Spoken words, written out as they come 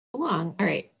along. All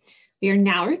right, we are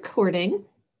now recording.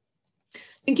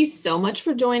 Thank you so much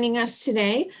for joining us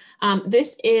today.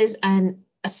 This is a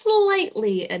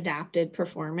slightly adapted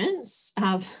performance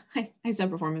of, I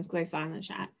said performance because I saw in the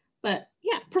chat, but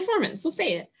yeah, performance, we'll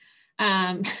say it.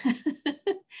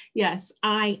 Yes,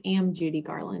 I am Judy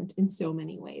Garland in so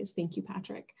many ways. Thank you,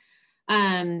 Patrick.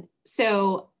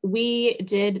 So we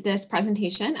did this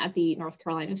presentation at the North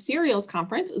Carolina Serials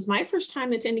Conference. It was my first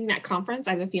time attending that conference.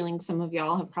 I have a feeling some of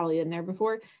y'all have probably been there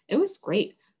before. It was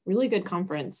great, really good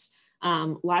conference.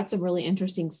 Lots of really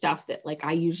interesting stuff that like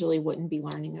I usually wouldn't be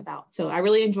learning about. So I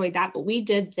really enjoyed that, but we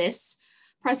did this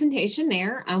presentation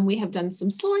there. We have done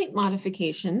some slight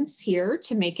modifications here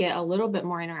to make it a little bit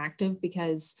more interactive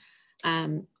because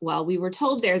well, we were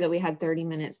told there that we had 30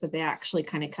 minutes, but they actually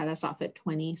kind of cut us off at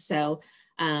 20. So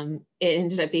it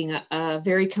ended up being a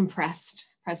very compressed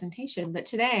presentation. But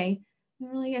today we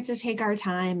really get to take our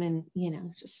time and, you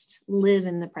know, just live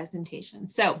in the presentation.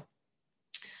 So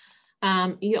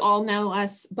you all know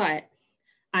us, but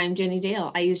I'm Jenny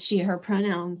Dale. I use she, her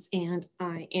pronouns, and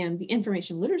I am the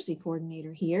information literacy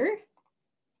coordinator here.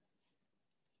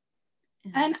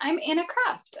 And I'm Anna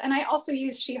Kraft, and I also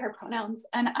use she, her pronouns,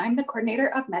 and I'm the coordinator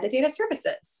of metadata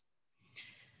services.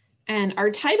 And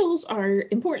our titles are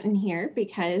important here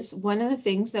because one of the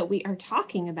things that we are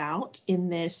talking about in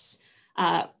this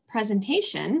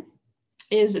presentation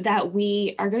is that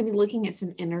we are going to be looking at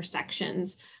some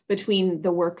intersections between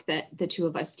the work that the two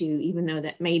of us do, even though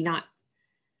that may not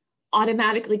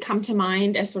automatically come to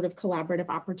mind as sort of collaborative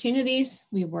opportunities.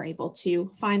 We were able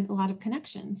to find a lot of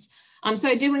connections. So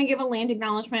I did want to give a land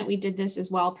acknowledgement. We did this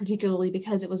as well, particularly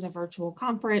because it was a virtual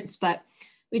conference, but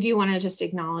we do want to just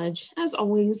acknowledge, as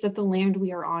always, that the land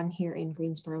we are on here in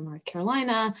Greensboro, North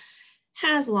Carolina,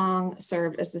 has long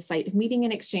served as the site of meeting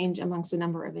and exchange amongst a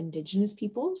number of indigenous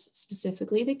peoples,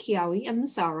 specifically the Kiawe and the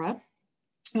Sara.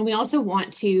 And we also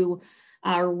want to,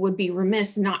 or would be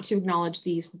remiss not to acknowledge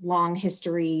these long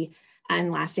history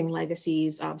and lasting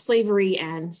legacies of slavery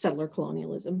and settler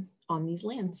colonialism on these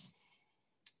lands.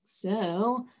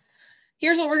 So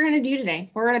here's what we're going to do today.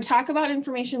 We're going to talk about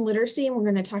information literacy, and we're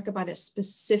going to talk about a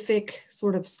specific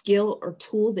sort of skill or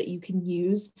tool that you can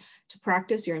use to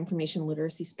practice your information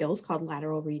literacy skills called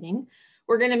lateral reading.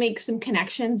 We're going to make some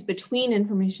connections between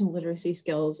information literacy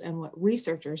skills and what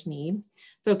researchers need,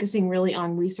 focusing really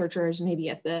on researchers maybe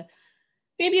at the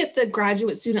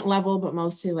graduate student level, but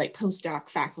mostly like postdoc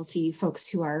faculty, folks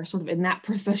who are sort of in that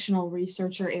professional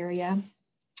researcher area.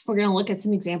 We're going to look at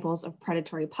some examples of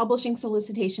predatory publishing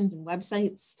solicitations and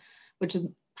websites, which is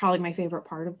probably my favorite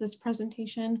part of this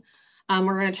presentation.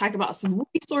 We're going to talk about some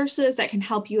resources that can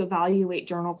help you evaluate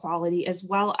journal quality, as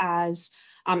well as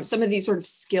some of these sort of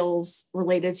skills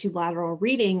related to lateral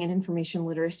reading and information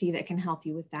literacy that can help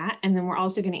you with that. And then we're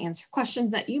also going to answer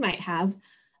questions that you might have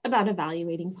about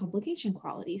evaluating publication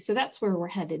quality. So that's where we're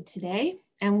headed today.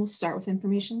 And we'll start with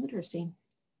information literacy.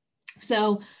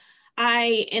 So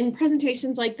in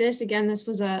presentations like this, again, this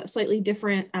was a slightly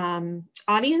different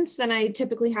audience than I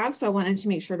typically have. So I wanted to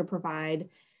make sure to provide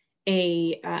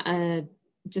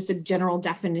just a general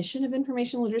definition of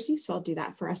information literacy. So I'll do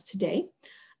that for us today.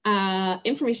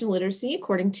 Information literacy,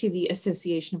 according to the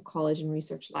Association of College and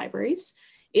Research Libraries,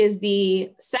 is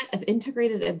the set of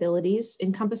integrated abilities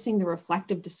encompassing the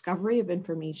reflective discovery of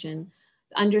information,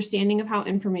 the understanding of how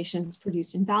information is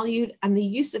produced and valued, and the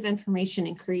use of information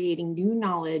in creating new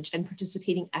knowledge and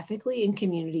participating ethically in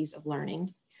communities of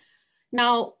learning.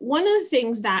 Now, one of the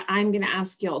things that I'm going to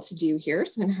ask y'all to do here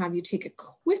is I'm going to have you take a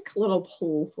quick little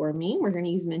poll for me. We're going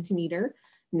to use Mentimeter.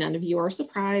 None of you are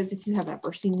surprised if you have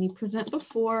ever seen me present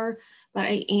before, but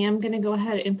I am going to go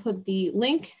ahead and put the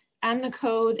link and the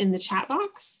code in the chat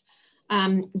box.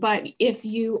 But if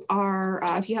you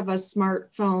have a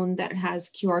smartphone that has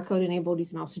QR code enabled, you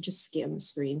can also just scan the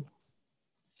screen.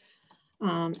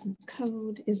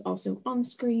 Code is also on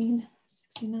screen,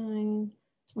 69,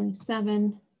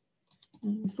 27,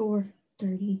 94,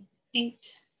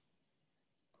 38.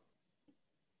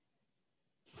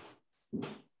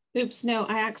 Oops, no,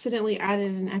 I accidentally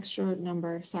added an extra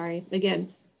number, sorry.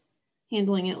 Again,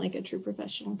 handling it like a true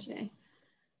professional today.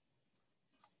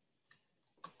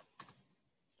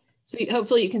 So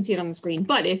hopefully you can see it on the screen,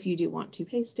 but if you do want to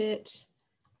paste it,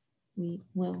 we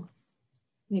will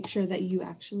make sure that you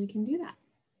actually can do that.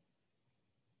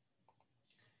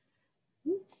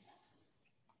 Oops.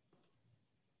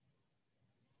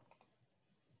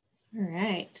 All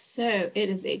right, so it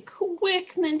is a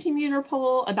quick Mentimeter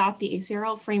poll about the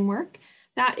ACRL framework.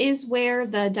 That is where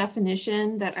the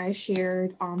definition that I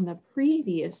shared on the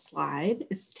previous slide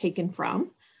is taken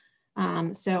from.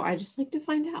 So I just like to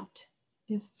find out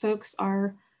if folks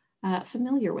are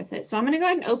familiar with it. So I'm going to go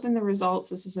ahead and open the results.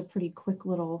 This is a pretty quick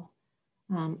little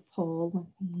poll.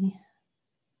 Let me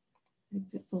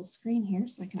exit full screen here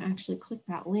so I can actually click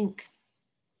that link.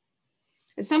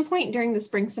 At some point during the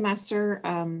spring semester,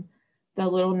 the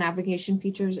little navigation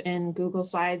features in Google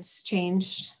Slides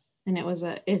changed, and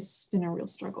it's been a real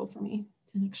struggle for me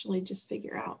to actually just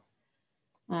figure out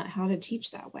how to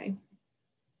teach that way.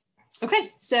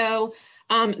 Okay, so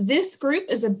this group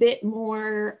is a bit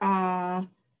more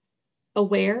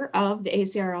aware of the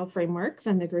ACRL framework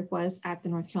than the group was at the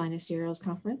North Carolina Serials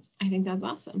Conference. I think that's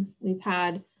awesome.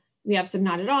 We have some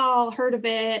not at all, heard of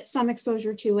it, some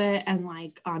exposure to it, and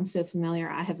like, I'm so familiar,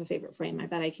 I have a favorite frame. I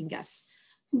bet I can guess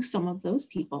who some of those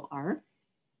people are.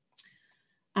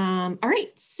 All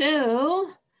right, so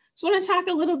just want to talk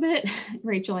a little bit.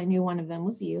 Rachel, I knew one of them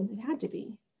was you. It had to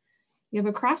be. You have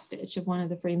a cross stitch of one of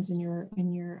the frames in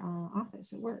your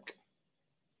office at work.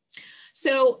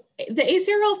 So the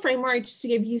ACRL framework, just to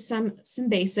give you some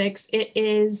basics, it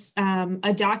is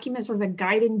a document, sort of a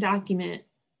guiding document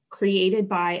created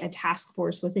by a task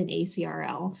force within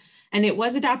ACRL. And it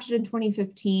was adopted in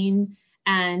 2015.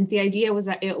 And the idea was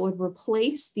that it would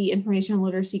replace the information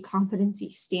literacy competency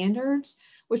standards,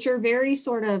 which are very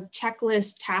sort of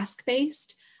checklist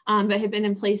task-based, but have been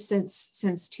in place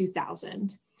since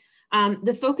 2000.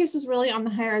 The focus is really on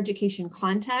the higher education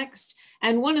context.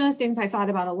 And one of the things I thought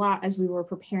about a lot as we were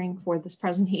preparing for this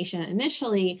presentation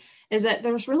initially is that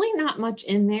there's really not much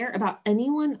in there about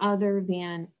anyone other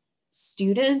than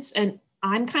students. And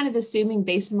I'm kind of assuming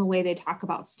based on the way they talk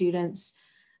about students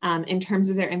in terms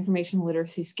of their information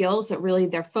literacy skills, that really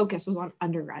their focus was on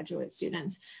undergraduate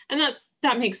students. And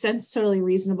that makes sense, totally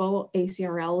reasonable.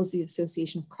 ACRL is the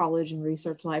Association of College and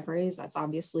Research Libraries. That's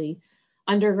obviously,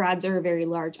 undergrads are a very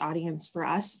large audience for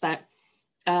us, but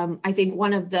I think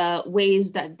one of the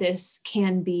ways that this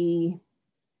can be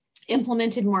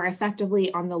implemented more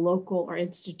effectively on the local or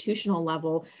institutional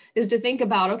level is to think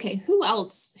about, okay, who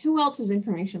else's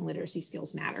information literacy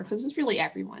skills matter? Because it's really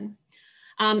everyone.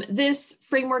 This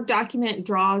framework document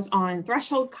draws on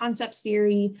threshold concepts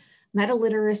theory,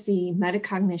 meta-literacy,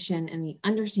 metacognition, and the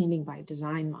understanding by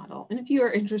design model. And if you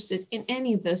are interested in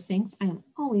any of those things, I am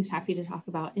always happy to talk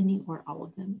about any or all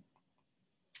of them.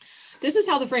 This is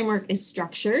how the framework is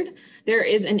structured. There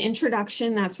is an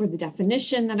introduction. That's where the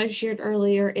definition that I shared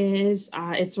earlier is.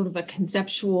 It's sort of a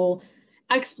conceptual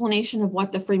explanation of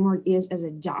what the framework is as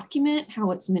a document,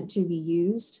 how it's meant to be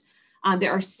used.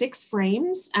 There are 6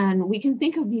 frames, and we can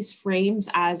think of these frames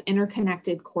as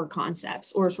interconnected core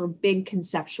concepts or sort of big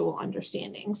conceptual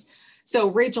understandings. So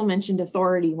Rachel mentioned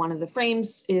authority. One of the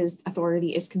frames is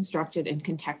authority is constructed and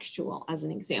contextual as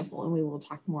an example, and we will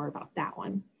talk more about that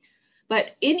one.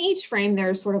 But in each frame,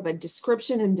 there's sort of a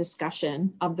description and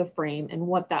discussion of the frame and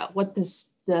what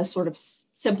the sort of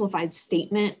simplified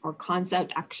statement or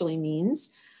concept actually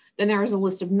means. Then there is a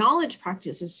list of knowledge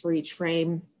practices for each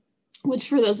frame, which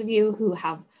for those of you who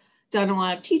have done a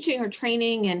lot of teaching or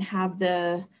training and have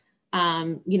the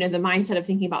mindset of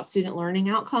thinking about student learning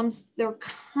outcomes, they're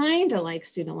kind of like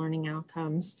student learning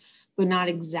outcomes, but not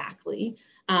exactly.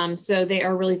 So they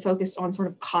are really focused on sort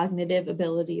of cognitive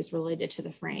abilities related to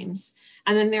the frames.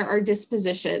 And then there are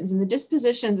dispositions, and the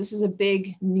dispositions, this is a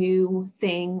big new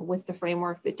thing with the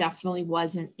framework that definitely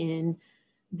wasn't in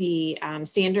the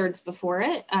standards before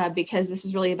it, because this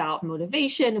is really about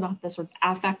motivation, about the sort of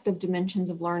affective dimensions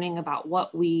of learning, about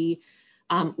what we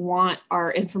want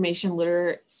our information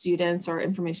literate students or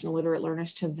information literate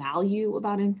learners to value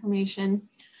about information.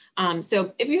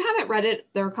 So if you haven't read it,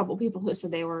 there are a couple people who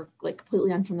said they were like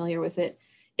completely unfamiliar with it.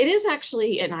 It is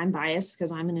actually, and I'm biased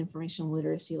because I'm an information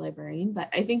literacy librarian, but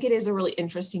I think it is a really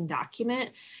interesting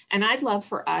document. And I'd love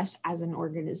for us as an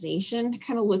organization to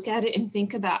kind of look at it and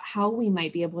think about how we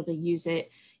might be able to use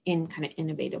it in kind of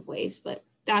innovative ways. But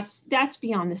that's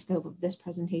beyond the scope of this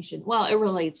presentation. Well, it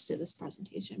relates to this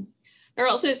presentation. There are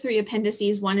also 3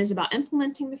 appendices. One is about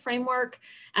implementing the framework.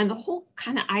 And the whole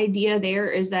kind of idea there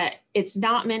is that it's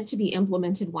not meant to be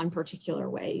implemented one particular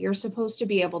way. You're supposed to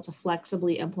be able to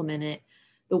flexibly implement it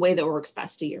the way that works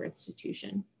best to your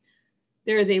institution.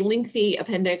 There is a lengthy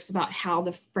appendix about how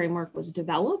the framework was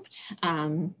developed.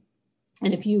 And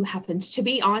if you happened to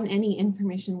be on any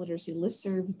information literacy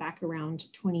listserv back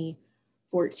around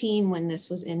 2014 when this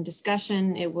was in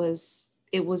discussion, it was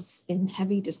in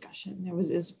heavy discussion. It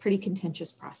was a pretty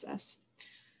contentious process.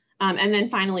 And then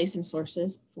finally, some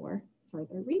sources for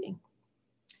further reading.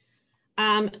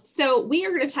 So we are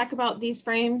going to talk about these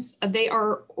frames. They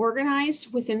are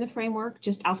organized within the framework,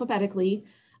 just alphabetically.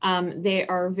 They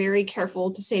are very careful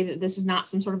to say that this is not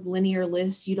some sort of linear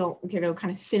list. You don't,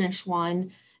 kind of finish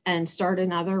one and start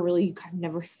another. Really, you kind of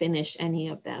never finish any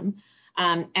of them.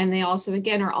 And they also,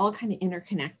 again, are all kind of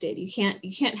interconnected. You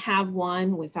can't have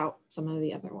one without some of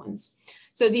the other ones.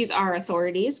 So these are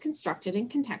authorities, constructed and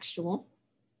contextual,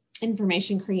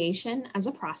 information creation as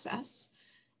a process,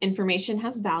 information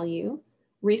has value,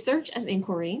 research as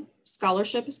inquiry,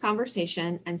 scholarship as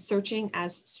conversation, and searching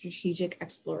as strategic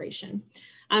exploration.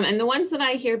 And the ones that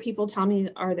I hear people tell me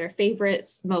are their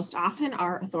favorites most often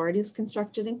are authorities,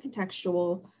 constructed and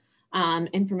contextual,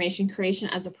 information creation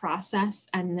as a process,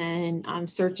 and then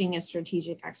searching as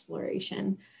strategic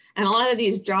exploration. And a lot of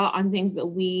these draw on things that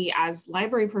we as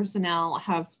library personnel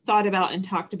have thought about and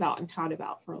talked about and taught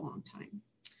about for a long time.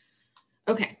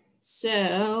 Okay,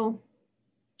 so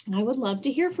I would love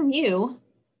to hear from you.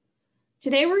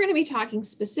 Today, we're going to be talking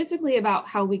specifically about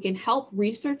how we can help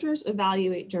researchers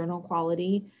evaluate journal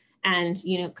quality and,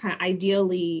 kind of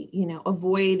ideally,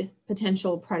 avoid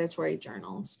potential predatory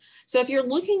journals. So if you're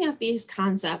looking at these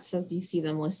concepts as you see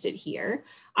them listed here,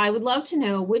 I would love to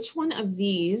know which one of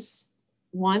these,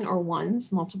 one or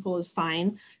ones, multiple is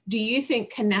fine, do you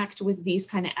think connect with these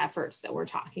kind of efforts that we're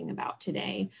talking about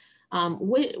today?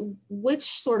 Which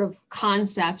sort of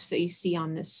concepts that you see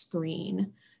on this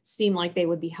screen seem like they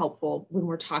would be helpful when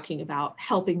we're talking about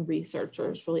helping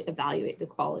researchers really evaluate the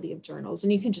quality of journals?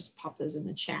 And you can just pop those in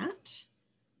the chat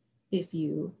if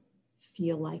you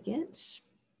feel like it.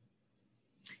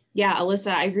 Yeah,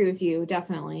 Alyssa, I agree with you,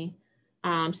 definitely.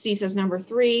 Steve says number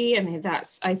 3, I mean,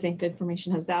 I think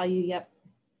information has value, yep.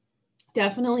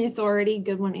 Definitely authority,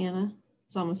 good one, Anna.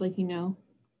 It's almost like you know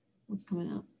what's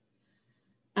coming up.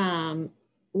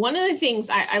 One of the things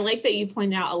I like that you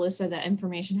pointed out, Alyssa, that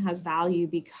information has value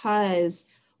because,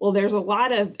 well, there's a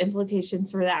lot of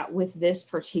implications for that with this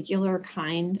particular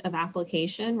kind of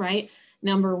application, right?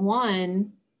 Number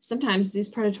one, sometimes these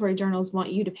predatory journals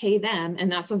want you to pay them,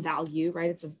 and that's a value, right?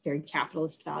 It's a very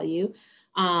capitalist value.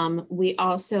 We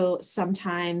also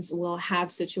sometimes will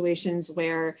have situations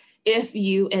where if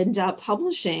you end up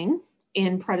publishing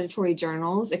in predatory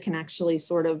journals, it can actually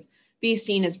sort of be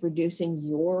seen as reducing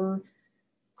your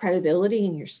credibility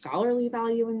and your scholarly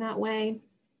value in that way.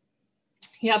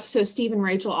 Yep, so Steve and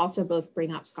Rachel also both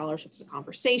bring up scholarship as a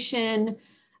conversation.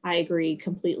 I agree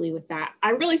completely with that.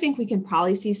 I really think we can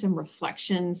probably see some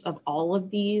reflections of all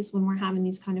of these when we're having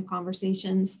these kind of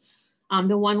conversations.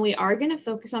 The one we are going to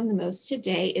focus on the most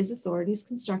today is authorities,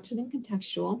 constructed and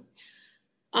contextual.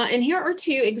 And here are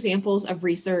 2 examples of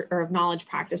research or of knowledge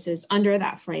practices under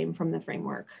that frame from the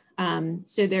framework.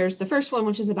 So there's the first one,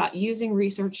 which is about using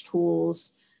research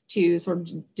tools to sort of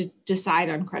decide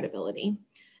on credibility.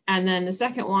 And then the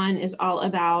second one is all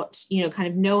about, kind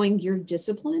of knowing your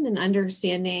discipline and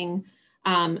understanding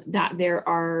that there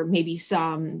are maybe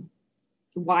some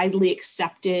widely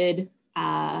accepted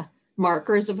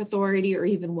markers of authority or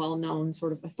even well-known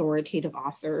sort of authoritative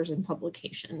authors and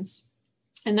publications.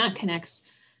 And that connects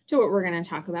to what we're going to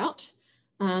talk about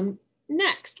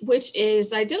next, which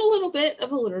is I did a little bit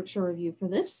of a literature review for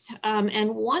this.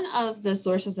 And one of the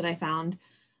sources that I found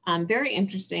very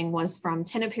interesting was from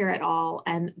Tenopir et al.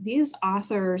 And these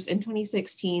authors in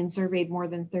 2016 surveyed more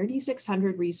than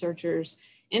 3,600 researchers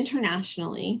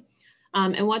internationally.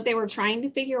 And what they were trying to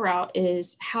figure out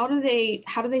is how do they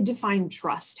define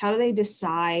trust? How do they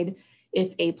decide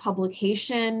if a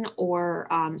publication or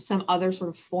some other sort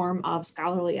of form of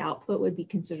scholarly output would be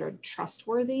considered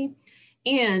trustworthy?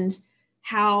 And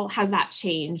how has that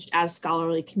changed as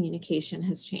scholarly communication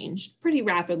has changed pretty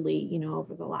rapidly,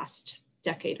 over the last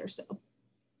decade or so?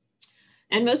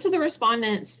 And most of the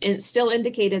respondents still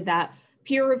indicated that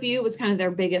peer review was kind of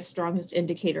their biggest, strongest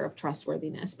indicator of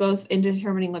trustworthiness, both in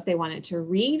determining what they wanted to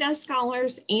read as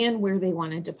scholars and where they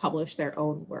wanted to publish their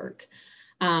own work.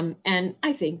 And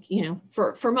I think,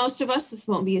 for most of us, this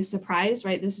won't be a surprise,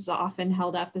 right? This is often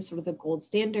held up as sort of the gold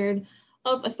standard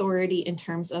of authority in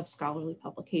terms of scholarly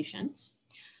publications.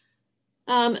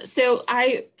 So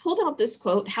I pulled out this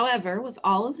quote, however, with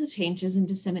all of the changes in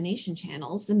dissemination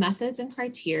channels, the methods and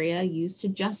criteria used to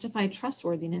justify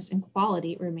trustworthiness and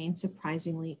quality remain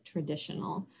surprisingly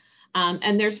traditional.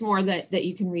 And there's more that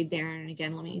you can read there. And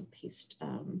again, let me paste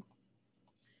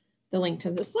the link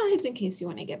to the slides in case you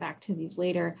want to get back to these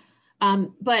later.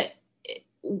 But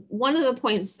one of the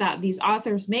points that these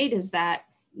authors made is that,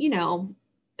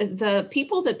 the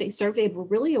people that they surveyed were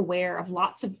really aware of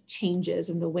lots of changes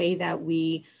in the way that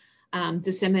we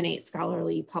disseminate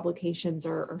scholarly publications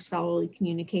or scholarly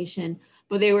communication,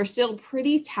 but they were still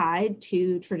pretty tied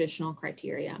to traditional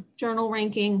criteria, journal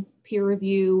ranking, peer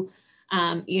review,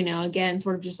 again,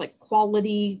 sort of just like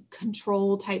quality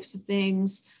control types of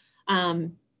things.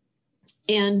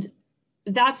 And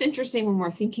that's interesting when we're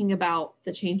thinking about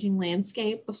the changing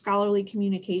landscape of scholarly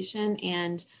communication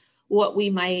and what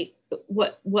we might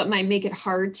what might make it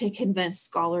hard to convince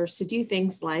scholars to do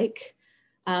things like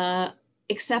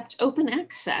accept open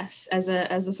access as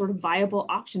a sort of viable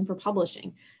option for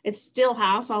publishing. It still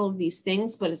has all of these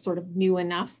things, but it's sort of new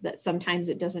enough that sometimes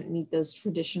it doesn't meet those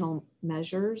traditional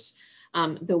measures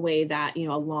the way that, you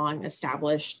know, a long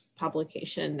established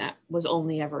publication that was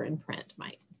only ever in print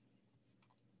might.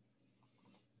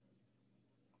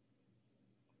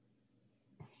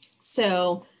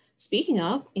 So speaking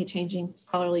of a changing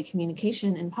scholarly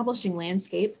communication and publishing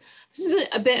landscape, this is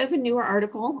a bit of a newer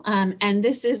article, and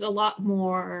this is a lot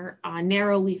more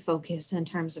narrowly focused in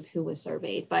terms of who was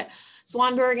surveyed. But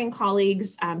Swanberg and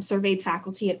colleagues surveyed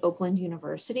faculty at Oakland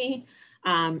University,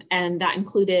 and that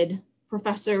included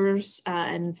professors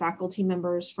and faculty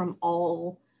members from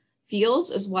all fields,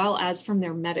 as well as from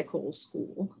their medical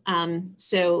school.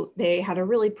 So they had a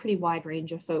really pretty wide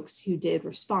range of folks who did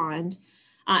respond.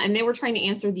 And they were trying to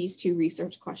answer these two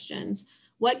research questions.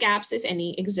 What gaps, if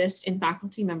any, exist in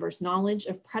faculty members' knowledge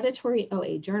of predatory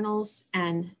OA journals,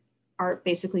 and are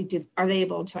they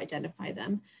able to identify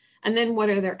them? And then what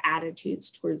are their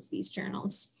attitudes towards these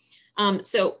journals?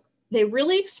 So they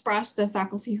really expressed, the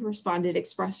faculty who responded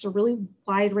expressed a really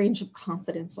wide range of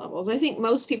confidence levels. I think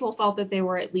most people felt that they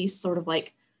were at least sort of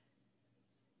like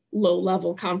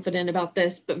low-level confident about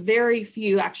this, but very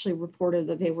few actually reported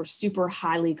that they were super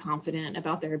highly confident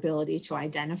about their ability to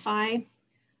identify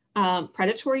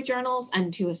predatory journals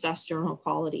and to assess journal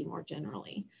quality more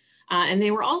generally. And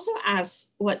they were also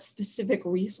asked what specific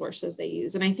resources they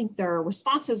use. And I think their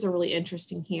responses are really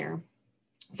interesting here.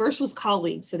 First was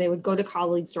colleagues. So they would go to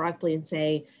colleagues directly and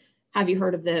say, have you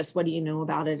heard of this? What do you know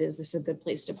about it? Is this a good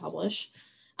place to publish?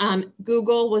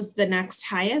 Google was the next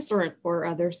highest, or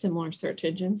other similar search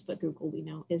engines, but Google, we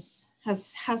know,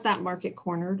 has that market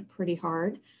cornered pretty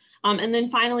hard. And then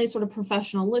finally, sort of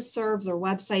professional listservs or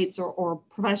websites or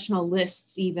professional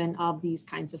lists even of these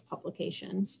kinds of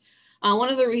publications. One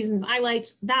of the reasons I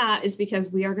liked that is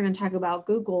because we are going to talk about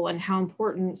Google and how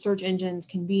important search engines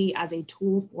can be as a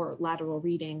tool for lateral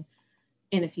reading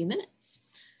in a few minutes.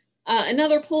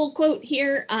 Another poll quote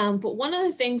here, but one of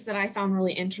the things that I found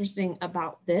really interesting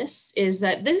about this is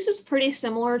that this is pretty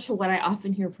similar to what I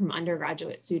often hear from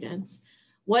undergraduate students.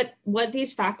 What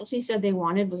these faculty said they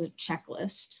wanted was a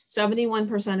checklist.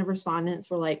 71% of respondents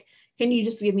were like, can you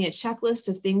just give me a checklist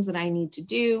of things that I need to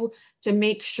do to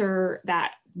make sure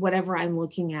that whatever I'm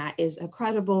looking at is a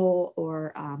credible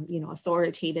or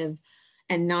authoritative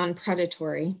and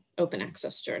non-predatory open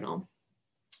access journal.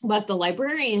 But the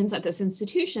librarians at this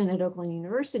institution at Oakland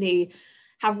University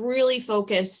have really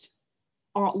focused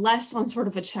less on sort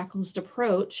of a checklist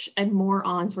approach and more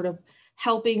on sort of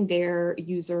helping their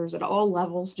users at all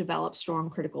levels develop strong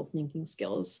critical thinking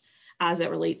skills as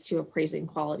it relates to appraising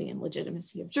quality and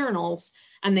legitimacy of journals.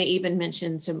 And they even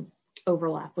mentioned some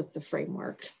overlap with the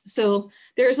framework. So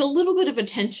there's a little bit of a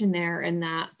tension there in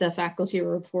that the faculty are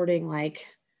reporting like,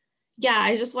 yeah,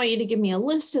 I just want you to give me a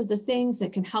list of the things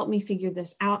that can help me figure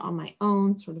this out on my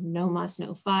own, sort of no muss,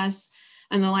 no fuss.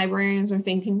 And the librarians are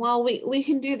thinking, well, we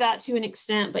can do that to an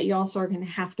extent, but you also are going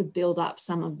to have to build up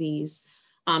some of these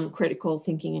critical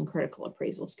thinking and critical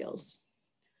appraisal skills.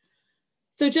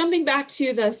 So jumping back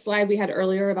to the slide we had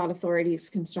earlier about authorities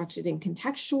constructed and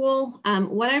contextual,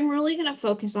 what I'm really going to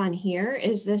focus on here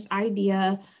is this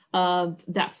idea of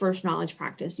that first knowledge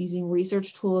practice, using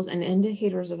research tools and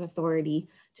indicators of authority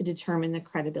to determine the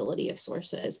credibility of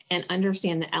sources and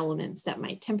understand the elements that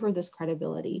might temper this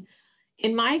credibility.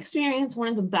 In my experience, one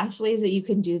of the best ways that you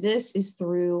can do this is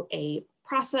through a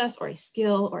process or a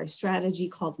skill or a strategy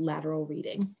called lateral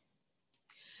reading.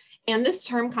 And this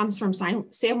term comes from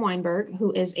Sam Weinberg,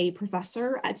 who is a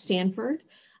professor at Stanford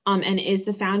and is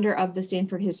the founder of the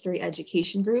Stanford History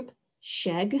Education Group,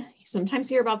 SHEG. You sometimes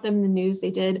hear about them in the news.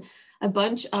 They've done a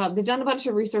bunch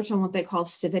of research on what they call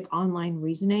civic online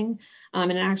reasoning.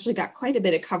 And it actually got quite a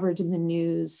bit of coverage in the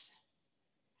news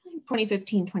in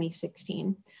 2015,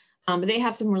 2016. But they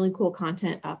have some really cool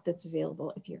content up that's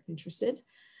available if you're interested.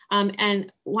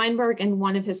 And Weinberg and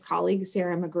one of his colleagues,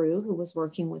 Sarah McGrew, who was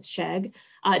working with SHEG,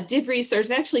 did research.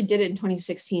 They actually did it in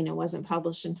 2016. It wasn't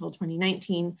published until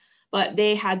 2019. But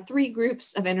they had 3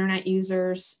 groups of internet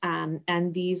users,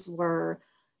 and these were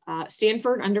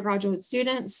Stanford undergraduate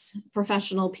students,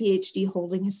 professional PhD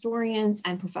holding historians,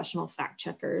 and professional fact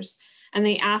checkers. And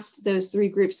they asked those 3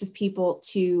 groups of people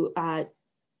to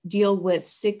deal with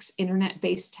 6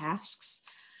 internet-based tasks.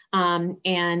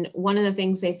 And one of the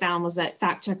things they found was that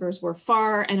fact checkers were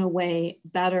far and away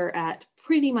better at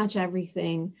pretty much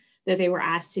everything that they were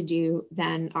asked to do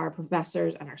than our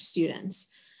professors and our students.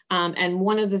 And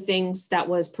one of the things that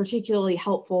was particularly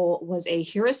helpful was a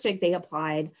heuristic they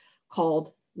applied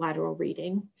called lateral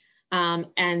reading.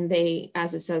 And they,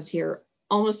 as it says here,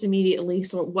 almost immediately,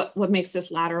 so what makes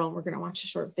this lateral, we're going to watch a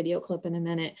short video clip in a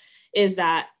minute, is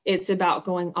that it's about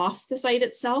going off the site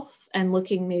itself and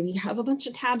looking, maybe have a bunch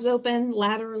of tabs open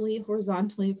laterally,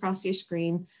 horizontally across your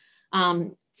screen,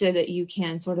 so that you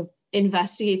can sort of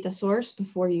investigate the source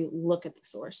before you look at the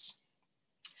source.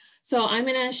 So I'm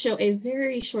going to show a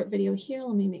very short video here.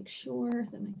 Let me make sure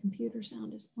that my computer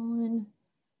sound is on.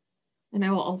 And I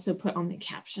will also put on the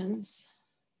captions.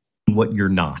 What you're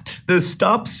not. The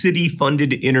Stop City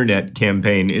Funded Internet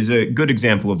campaign is a good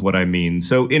example of what I mean.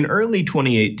 So in early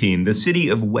 2018, the city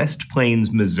of West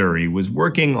Plains, Missouri was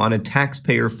working on a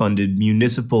taxpayer-funded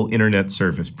municipal internet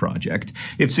service project.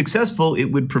 If successful, it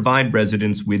would provide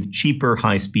residents with cheaper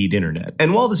high-speed internet.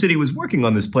 And while the city was working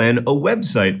on this plan, a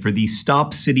website for the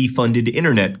Stop City Funded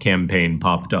Internet campaign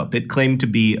popped up. It claimed to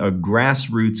be a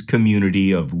grassroots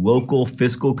community of local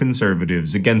fiscal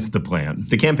conservatives against the plan.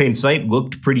 The campaign site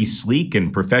looked pretty sleek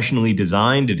and professionally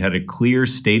designed. It had a clear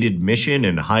stated mission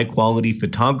and high-quality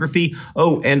photography.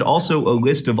 Oh, and also a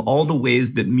list of all the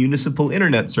ways that municipal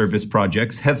internet service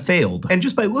projects have failed. And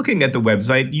just by looking at the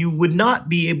website, you would not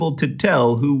be able to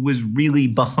tell who was really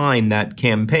behind that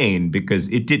campaign because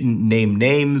it didn't name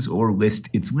names or list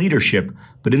its leadership.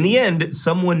 But in the end,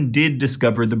 someone did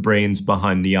discover the brains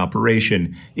behind the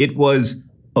operation. It was,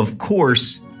 of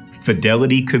course,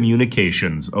 Fidelity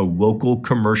Communications, a local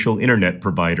commercial internet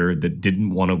provider that didn't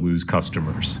want to lose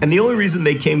customers. And the only reason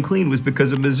they came clean was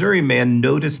because a Missouri man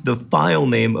noticed the file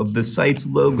name of the site's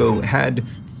logo had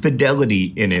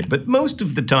Fidelity in it. But most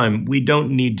of the time, we don't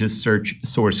need to search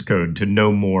source code to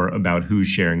know more about who's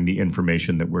sharing the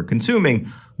information that we're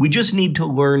consuming. We just need to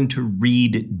learn to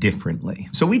read differently.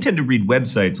 So we tend to read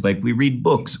websites like we read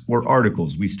books or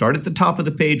articles. We start at the top of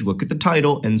the page, look at the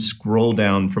title, and scroll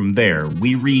down from there.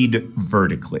 We read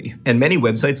vertically. And many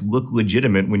websites look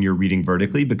legitimate when you're reading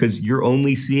vertically because you're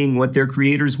only seeing what their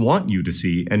creators want you to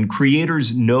see. And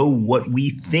creators know what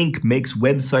we think makes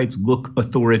websites look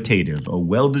authoritative. A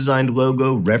well-designed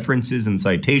logo, references and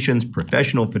citations,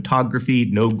 professional photography,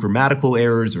 no grammatical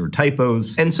errors or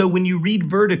typos. And so when you read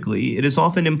vertically, it is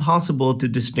often impossible to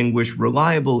distinguish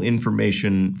reliable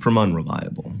information from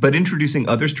unreliable. But introducing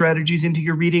other strategies into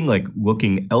your reading, like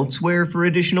looking elsewhere for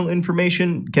additional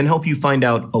information, can help you find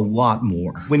out a lot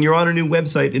more. When you're on a new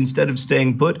website, instead of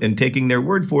staying put and taking their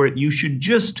word for it, you should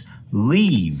just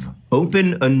leave.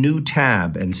 Open a new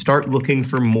tab and start looking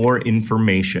for more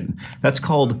information. That's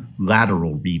called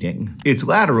lateral reading. It's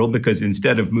lateral because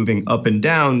instead of moving up and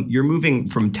down, you're moving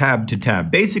from tab to tab.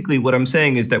 Basically, what I'm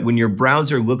saying is that when your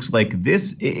browser looks like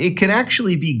this, it can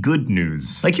actually be good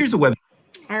news. Like here's a web.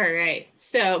 All right,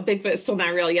 so Bigfoot is still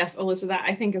not real. Yes, Alyssa, that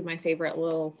I think is my favorite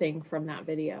little thing from that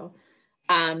video.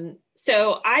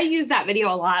 So I use that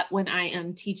video a lot when I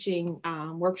am teaching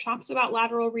workshops about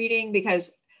lateral reading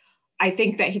because I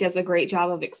think that he does a great job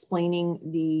of explaining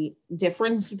the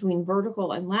difference between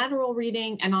vertical and lateral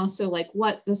reading, and also like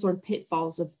what the sort of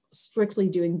pitfalls of strictly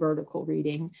doing vertical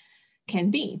reading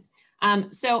can be.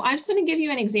 So I'm just going to give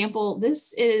you an example.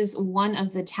 This is one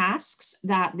of the tasks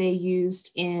that they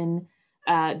used in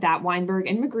that Weinberg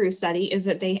and McGrew study, is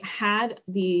that they had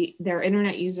their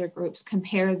internet user groups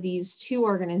compare these two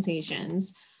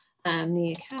organizations,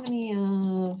 the Academy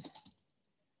of...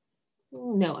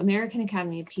 no, American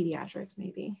Academy of Pediatrics,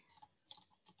 maybe.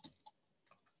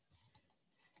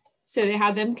 So they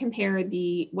had them compare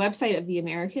the website of the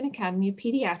American Academy of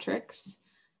Pediatrics.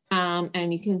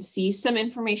 And you can see some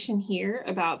information here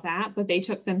about that, but they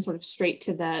took them sort of straight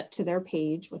to their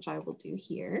page, which I will do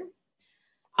here.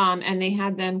 And they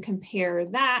had them compare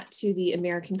that to the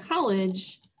American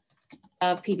College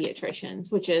of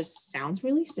Pediatricians, which sounds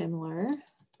really similar.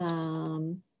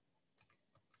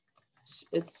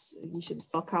 You should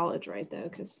spell college right though,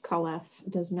 because COLF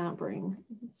does not bring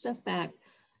stuff back.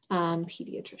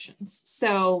 Pediatricians.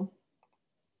 So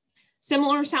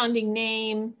similar sounding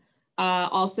name.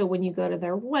 Also, when you go to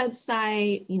their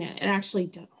website, it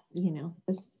actually,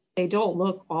 they don't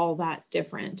look all that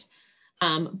different.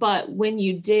 But when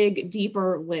you dig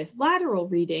deeper with lateral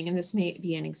reading, and this may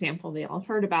be an example they all have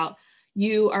heard about,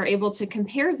 you are able to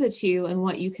compare the two, and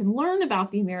what you can learn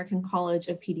about the American College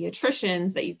of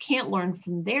Pediatricians that you can't learn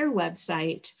from their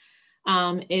website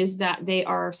is that they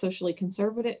are a socially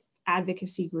conservative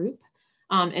advocacy group.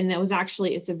 And that was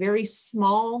actually, it's a very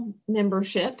small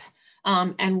membership,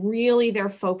 and really they're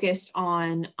focused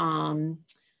on,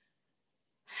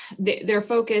 they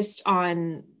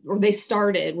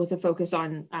started with a focus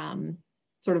on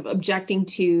sort of objecting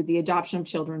to the adoption of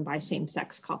children by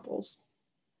same-sex couples.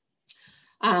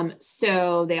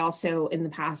 So they also, in the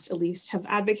past, at least, have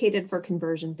advocated for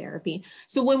conversion therapy.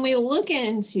 So when we look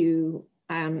into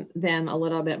them a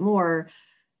little bit more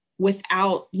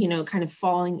without, kind of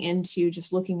falling into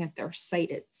just looking at their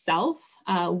site itself,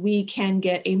 we can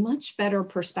get a much better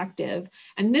perspective.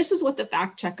 And this is what the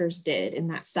fact checkers did in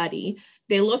that study.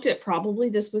 They looked at probably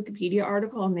this Wikipedia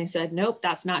article and they said, nope,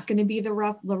 that's not going to be the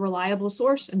reliable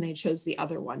source. And they chose the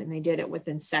other one, and they did it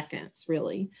within seconds,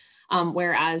 really.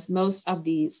 Whereas most of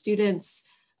the students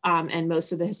and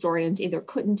most of the historians either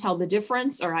couldn't tell the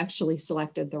difference or actually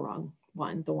selected the wrong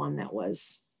one, the one that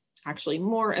was actually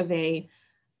more of a,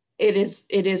 it is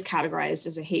categorized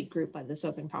as a hate group by the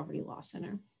Southern Poverty Law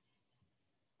Center.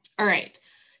 All right,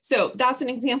 so that's an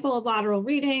example of lateral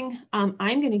reading. I'm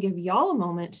going to give y'all a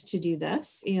moment to do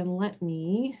this, and let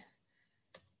me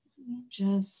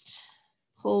just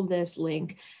pull this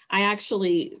link. I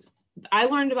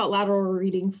learned about lateral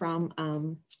reading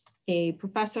from a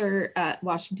professor at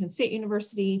Washington State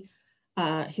University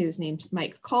who's named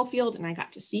Mike Caulfield, and I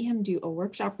got to see him do a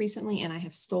workshop recently, and I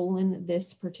have stolen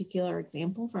this particular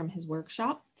example from his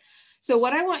workshop. So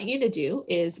what I want you to do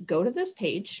is go to this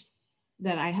page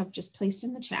that I have just placed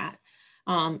in the chat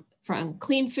from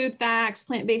Clean Food Facts,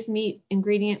 Plant-Based Meat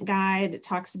Ingredient Guide. It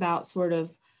talks about sort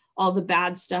of all the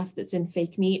bad stuff that's in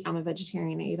fake meat. I'm a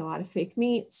vegetarian, I eat a lot of fake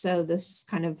meat, so this is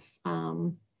kind of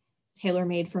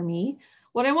tailor-made for me.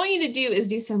 What I want you to do is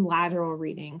do some lateral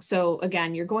reading. So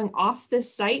again, you're going off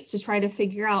this site to try to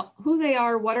figure out who they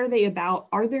are, what are they about,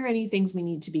 are there any things we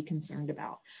need to be concerned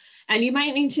about? And you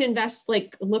might need to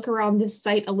look around this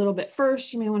site a little bit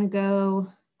first. You may want to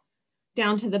go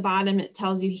down to the bottom. It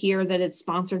tells you here that it's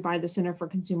sponsored by the Center for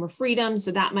Consumer Freedom.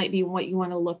 So that might be what you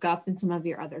want to look up in some of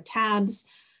your other tabs.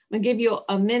 I'm gonna give you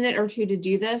a minute or two to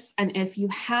do this. And if you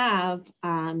have,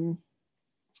 when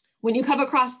you come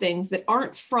across things that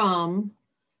aren't from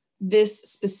this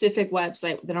specific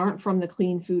website, that aren't from the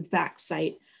Clean Food Facts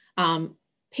site,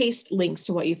 paste links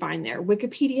to what you find there.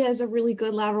 Wikipedia is a really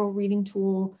good lateral reading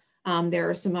tool. There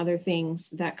are some other things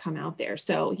that come out there.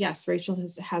 So yes, Rachel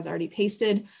has already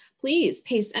pasted. Please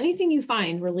paste anything you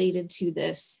find related to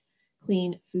this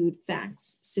Clean Food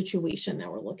Facts situation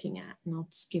that we're looking at. And I'll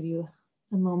just give you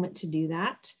a moment to do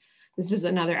that. This is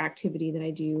another activity that I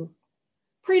do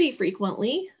pretty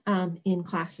frequently in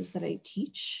classes that I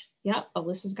teach. Yep,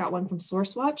 Alyssa's got one from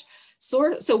SourceWatch.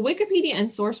 So Wikipedia and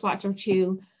SourceWatch are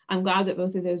two. I'm glad that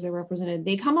both of those are represented.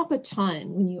 They come up a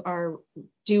ton when you are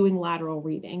doing lateral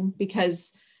reading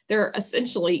because they're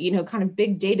essentially, kind of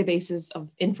big databases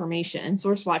of information. And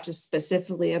SourceWatch is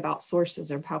specifically about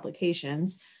sources or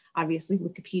publications. Obviously,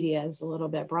 Wikipedia is a little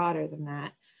bit broader than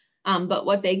that. But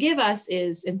what they give us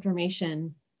is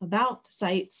information about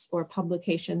sites or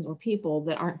publications or people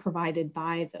that aren't provided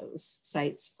by those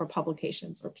sites or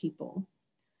publications or people.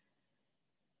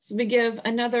 So we give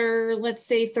another, let's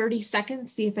say 30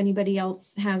 seconds, see if anybody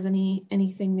else has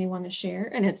anything they want to share.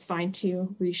 And it's fine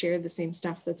to reshare the same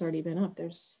stuff that's already been up.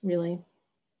 There's really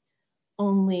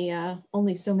only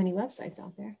so many websites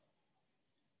out there.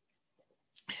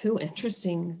 Ooh,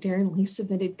 interesting. Darren Lee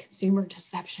submitted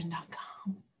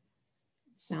consumerdeception.com.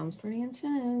 Sounds pretty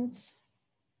intense.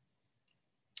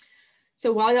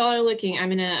 So while y'all are looking, I'm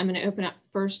gonna open up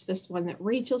first this one that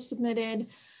Rachel submitted.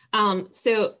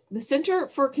 So the Center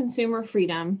for Consumer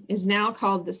Freedom is now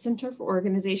called the Center for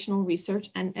Organizational Research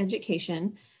and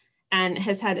Education and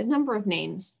has had a number of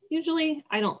names. Usually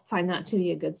I don't find that to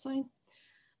be a good sign.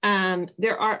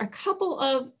 There are a couple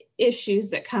of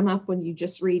issues that come up when you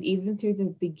just read even through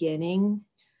the beginning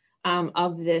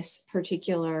of this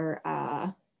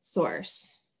particular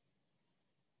source.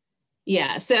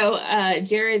 Yeah, so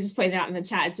Jared just pointed out in the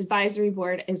chat, its advisory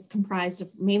board is comprised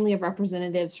of mainly of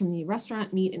representatives from the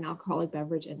restaurant, meat, and alcoholic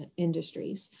beverage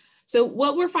industries. So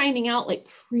what we're finding out like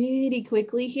pretty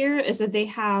quickly here is that they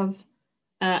have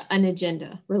an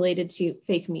agenda related to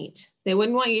fake meat. They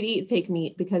wouldn't want you to eat fake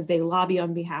meat because they lobby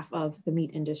on behalf of the meat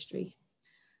industry,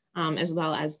 as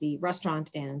well as the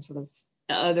restaurant and sort of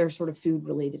other sort of food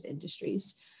related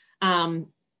industries. Some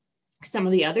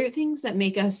of the other things that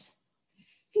make us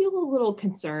feel a little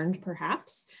concerned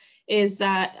perhaps is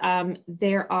that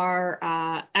there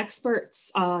are experts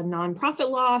on nonprofit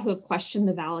law who have questioned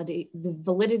the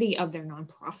validity of their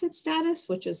nonprofit status,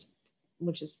 which is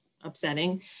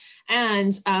upsetting.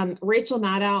 And Rachel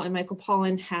Maddow and Michael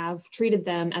Pollan have treated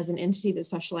them as an entity that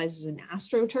specializes in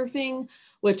astroturfing,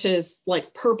 which is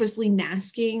like purposely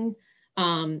masking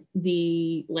who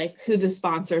the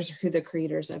sponsors or who the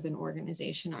creators of an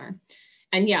organization are.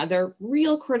 And yeah, they're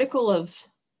real critical of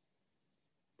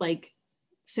like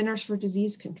Centers for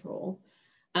Disease Control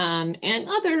and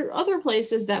other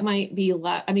places that might be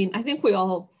I mean, I think we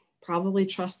all probably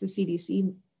trust the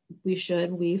CDC. We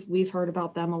should. We've heard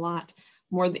about them a lot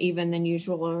more even than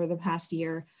usual over the past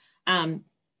year.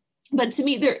 But to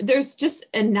me, there's just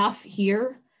enough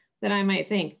here that I might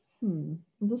think,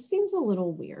 this seems a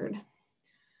little weird.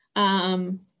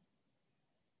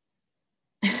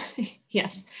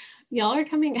 Yes, y'all are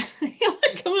coming up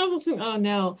with some, oh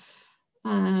no.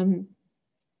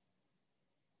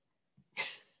 This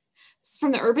is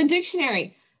from the Urban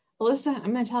Dictionary. Alyssa,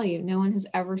 I'm gonna tell you, no one has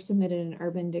ever submitted an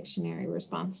Urban Dictionary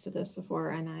response to this before,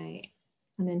 and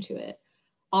I'm into it.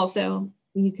 Also,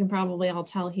 you can probably all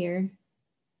tell here,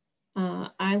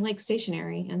 I like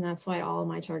stationery, and that's why all of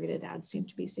my targeted ads seem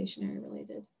to be stationery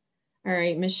related. All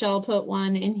right, Michelle put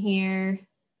one in here.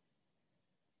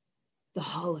 The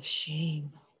Hall of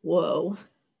Shame. Whoa.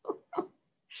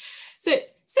 So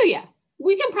yeah,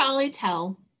 we can probably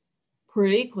tell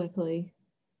pretty quickly,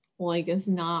 like it's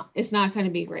not going to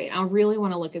be great. I really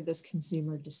want to look at this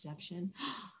consumer deception.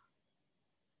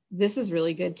 This is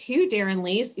really good too, Darren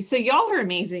Lee. So y'all are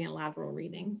amazing at lateral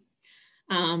reading.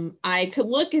 I could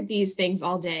look at these things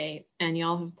all day, and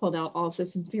y'all have pulled out also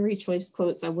some very choice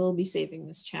quotes. I will be saving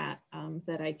this chat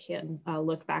that I can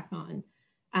look back on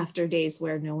after days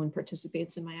where no one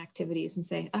participates in my activities and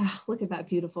say, oh, look at that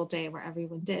beautiful day where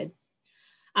everyone did.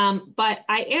 But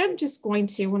I am just going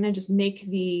to want to just make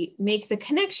the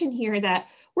connection here that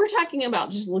we're talking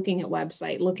about just looking at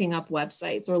looking up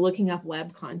websites or looking up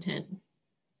web content.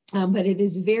 But it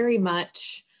is very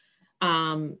much,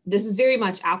 this is very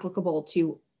much applicable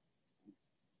to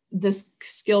the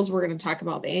skills we're going to talk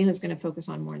about that Anna's going to focus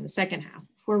on more in the second half.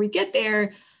 Before we get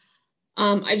there,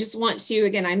 I just want to,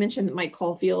 again, I mentioned that Mike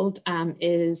Caulfield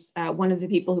is one of the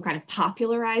people who kind of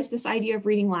popularized this idea of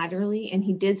reading laterally, and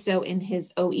he did so in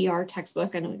his OER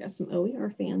textbook. I know we got some OER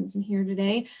fans in here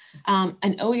today.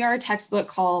 An OER textbook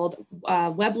called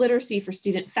Web Literacy for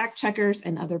Student Fact Checkers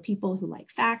and Other People Who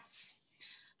Like Facts.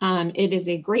 It is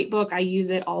a great book. I use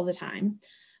it all the time.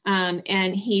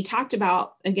 And he talked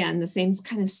about, again, the same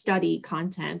kind of study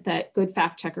content that good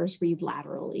fact checkers read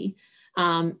laterally.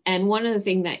 And one of the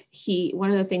things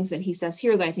that he says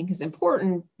here that I think is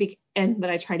important, and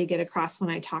that I try to get across when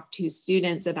I talk to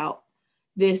students about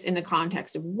this in the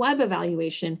context of web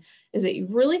evaluation, is that you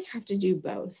really have to do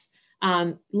both.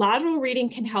 Lateral reading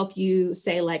can help you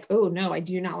say like, oh no, I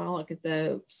do not want to look at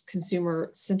the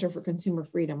Center for Consumer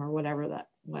Freedom or whatever that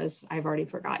was, I've already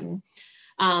forgotten.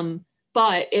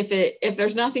 But if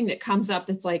there's nothing that comes up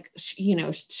that's like,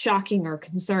 shocking or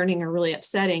concerning or really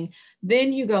upsetting,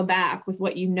 then you go back with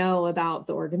what you know about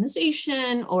the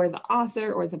organization or the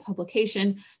author or the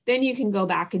publication, then you can go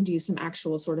back and do some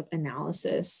actual sort of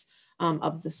analysis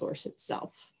of the source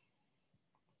itself.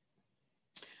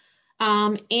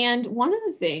 And one of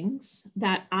the things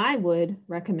that I would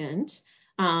recommend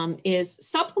is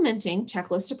supplementing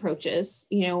checklist approaches.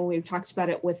 We've talked about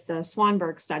it with the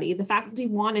Swanberg study. The faculty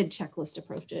wanted checklist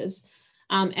approaches.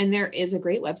 And there is a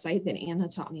great website that Anna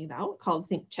taught me about called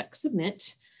Think, Check,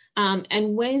 Submit.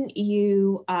 And when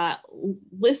you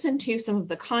listen to some of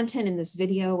the content in this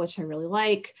video, which I really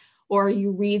like, or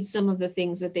you read some of the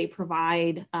things that they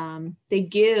provide, they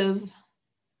give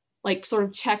like sort of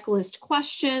checklist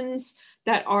questions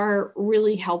that are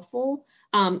really helpful.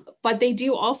 But they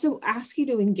do also ask you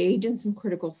to engage in some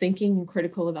critical thinking and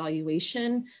critical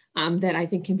evaluation that I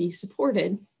think can be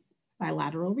supported by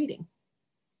lateral reading.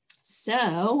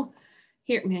 So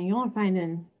here, man, you all are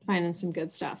finding some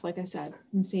good stuff. Like I said,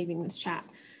 I'm saving this chat.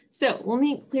 So let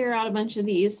me clear out a bunch of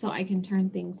these so I can turn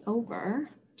things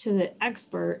over to the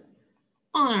expert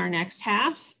on our next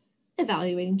half,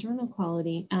 evaluating journal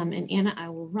quality. And Anna, I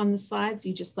will run the slides.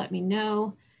 You just let me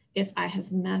know if I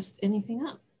have messed anything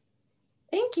up.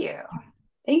 Thank you.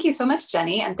 Thank you so much,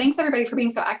 Jenny. And thanks everybody for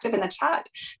being so active in the chat.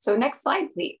 So next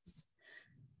slide, please.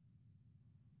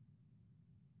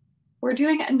 We're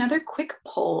doing another quick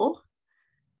poll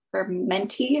for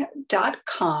menti.com.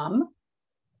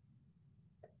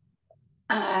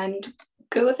 And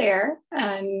go there,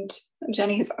 and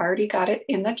Jenny's already got it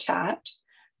in the chat.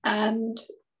 And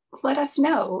let us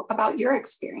know about your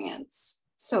experience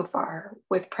so far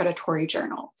with predatory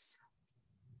journals.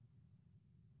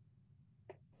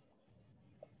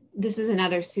 This is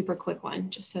another super quick one,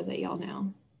 just so that y'all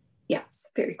know.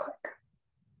 Yes, very quick.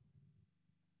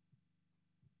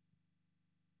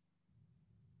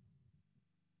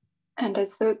 And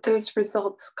as those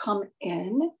results come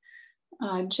in,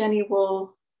 Jenny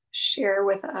will share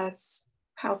with us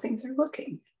how things are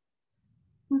looking.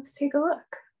 Let's take a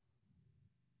look.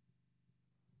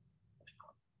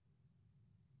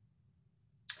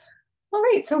 All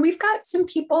right, so we've got some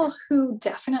people who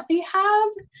definitely have,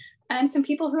 and some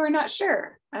people who are not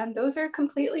sure. And those are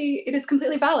it is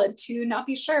completely valid to not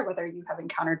be sure whether you have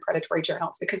encountered predatory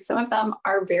journals, because some of them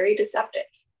are very deceptive.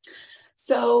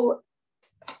 So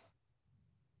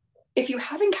if you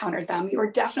have encountered them, you are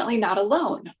definitely not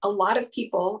alone. A lot of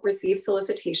people receive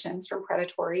solicitations from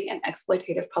predatory and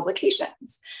exploitative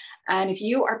publications. And if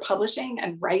you are publishing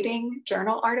and writing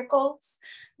journal articles,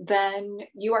 then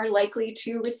you are likely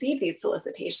to receive these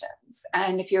solicitations.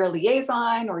 And if you're a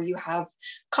liaison or you have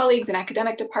colleagues in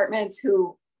academic departments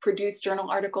who produce journal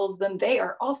articles, then they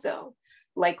are also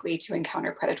likely to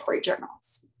encounter predatory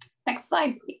journals. Next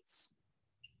slide, please.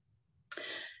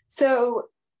 So,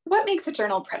 what makes a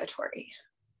journal predatory?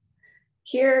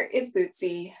 Here is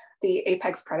Bootsy, the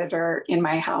apex predator in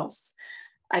my house,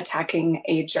 attacking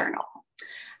a journal.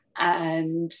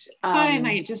 And I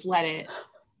might just let it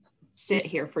sit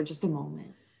here for just a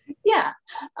moment. Yeah.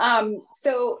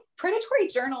 So predatory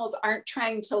journals aren't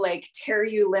trying to like tear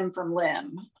you limb from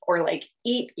limb or like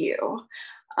eat you.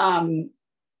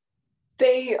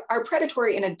 They are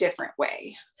predatory in a different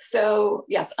way. So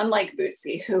yes, unlike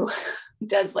Bootsy, who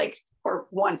does like or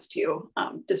wants to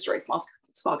destroy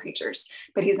small creatures,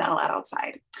 but he's not allowed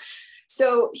outside.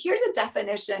 So here's a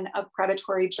definition of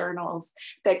predatory journals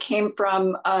that came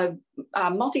from a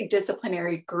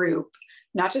multidisciplinary group,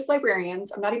 not just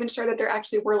librarians. I'm not even sure that there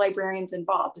actually were librarians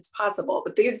involved. It's possible,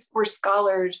 but these were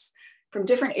scholars from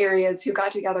different areas who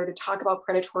got together to talk about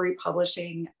predatory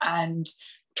publishing and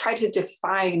try to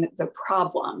define the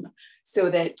problem so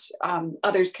that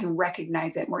others can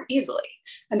recognize it more easily.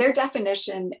 And their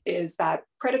definition is that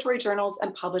predatory journals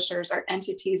and publishers are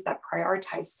entities that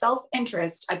prioritize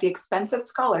self-interest at the expense of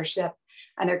scholarship,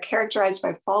 and they're characterized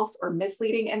by false or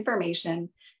misleading information,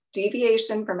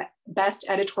 deviation from best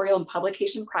editorial and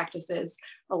publication practices,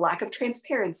 a lack of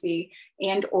transparency,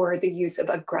 and or the use of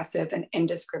aggressive and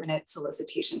indiscriminate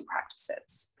solicitation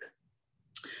practices.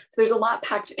 So there's a lot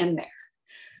packed in there.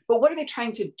 But what are they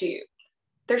trying to do?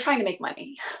 They're trying to make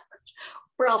money.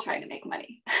 We're all trying to make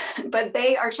money, but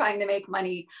they are trying to make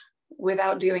money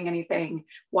without doing anything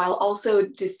while also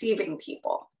deceiving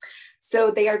people.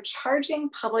 So they are charging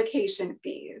publication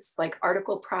fees like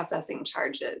article processing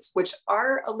charges, which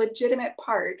are a legitimate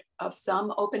part of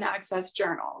some open access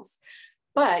journals.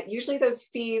 But usually those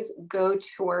fees go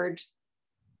toward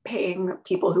paying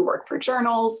people who work for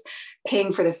journals,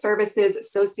 paying for the services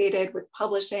associated with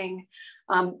publishing.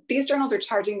 These journals are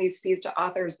charging these fees to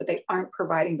authors, but they aren't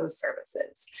providing those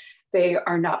services. They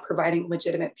are not providing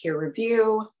legitimate peer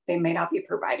review. They may not be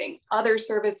providing other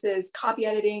services, copy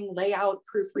editing, layout,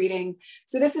 proofreading.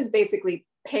 So this is basically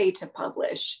pay to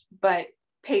publish, but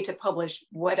pay to publish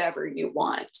whatever you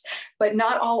want. But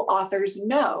not all authors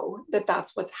know that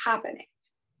that's what's happening.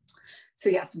 So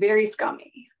yes, very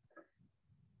scummy.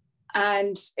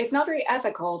 And it's not very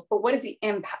ethical, but what is the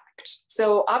impact?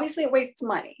 So obviously it wastes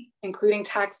money, including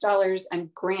tax dollars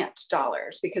and grant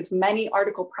dollars, because many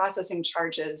article processing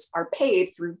charges are paid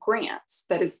through grants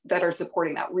that are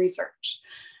supporting that research.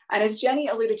 And as Jenny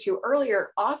alluded to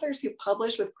earlier, authors who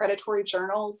publish with predatory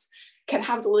journals can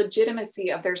have the legitimacy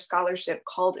of their scholarship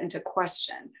called into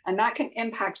question, and that can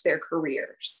impact their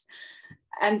careers.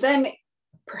 And then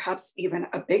perhaps even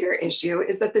a bigger issue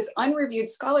is that this unreviewed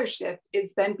scholarship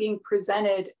is then being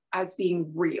presented as being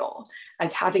real,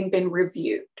 as having been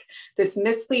reviewed. This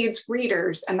misleads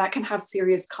readers, and that can have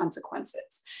serious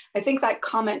consequences. I think that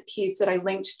comment piece that I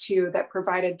linked to that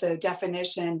provided the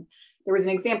definition, there was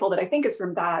an example that I think is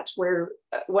from that, where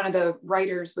one of the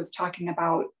writers was talking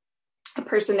about a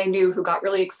person they knew who got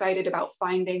really excited about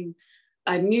finding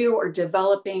a new or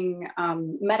developing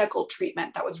medical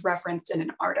treatment that was referenced in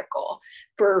an article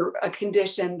for a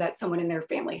condition that someone in their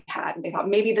family had. And they thought,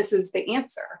 maybe this is the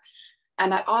answer.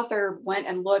 And that author went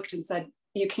and looked and said,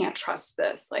 you can't trust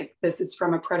this. Like, this is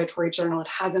from a predatory journal. It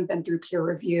hasn't been through peer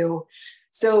review.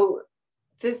 So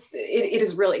it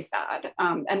is really sad.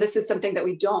 And this is something that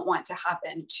we don't want to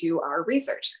happen to our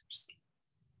researchers.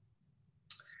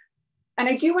 And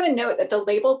I do want to note that the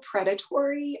label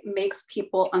predatory makes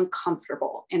people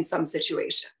uncomfortable in some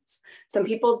situations. Some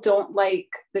people don't like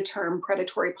the term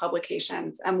predatory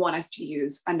publications and want us to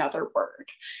use another word.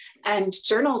 And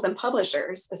journals and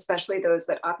publishers, especially those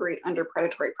that operate under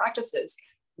predatory practices,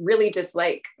 really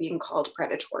dislike being called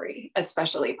predatory,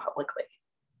 especially publicly.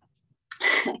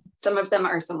 Some of them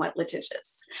are somewhat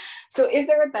litigious. So is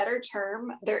there a better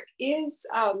term? There is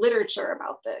literature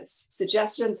about this.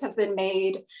 Suggestions have been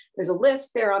made. There's a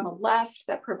list there on the left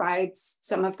that provides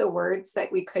some of the words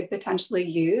that we could potentially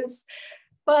use.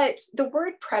 But the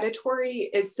word predatory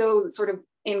is so sort of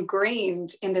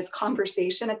ingrained in this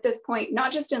conversation at this point,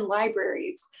 not just in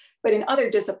libraries, but in other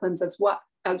disciplines as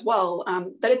well,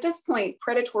 that at this point,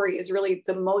 predatory is really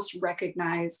the most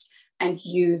recognized and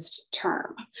used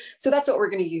term. So that's what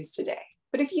we're going to use today.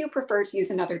 But if you prefer to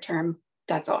use another term,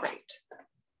 that's all right.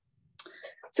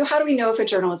 So how do we know if a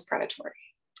journal is predatory?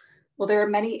 Well, there are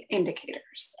many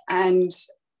indicators, and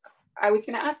I was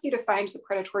going to ask you to find the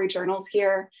predatory journals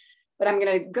here, but I'm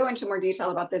going to go into more detail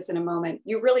about this in a moment.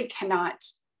 You really cannot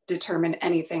determine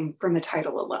anything from the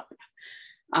title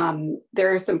alone.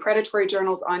 There are some predatory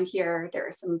journals on here. There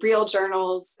are some real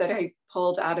journals that I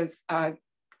pulled out of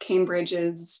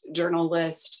Cambridge's journal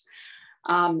list.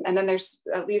 And then there's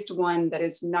at least one that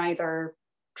is neither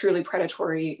truly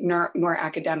predatory nor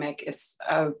academic. It's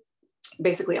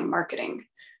basically a marketing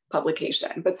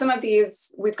publication. But some of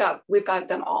these, we've got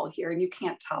them all here, and you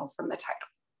can't tell from the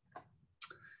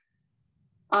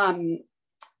title.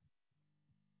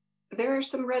 There are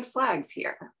some red flags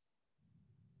here.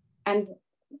 And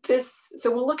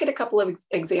so we'll look at a couple of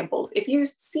examples. If you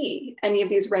see any of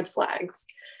these red flags,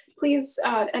 please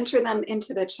enter them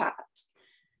into the chat.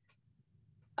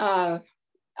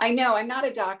 I know I'm not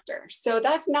a doctor, so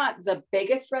that's not the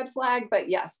biggest red flag, but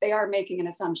yes, they are making an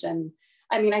assumption.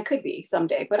 I mean, I could be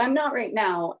someday, but I'm not right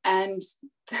now. And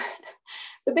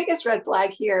the biggest red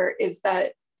flag here is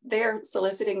that they're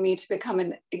soliciting me to become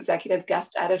an executive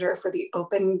guest editor for the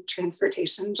Open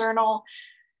Transportation Journal.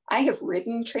 I have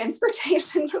written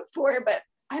transportation before, but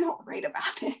I don't write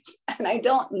about it. And I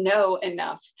don't know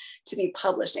enough to be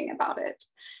publishing about it.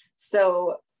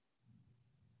 So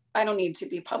I don't need to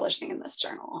be publishing in this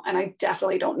journal. And I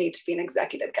definitely don't need to be an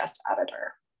executive guest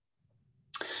editor.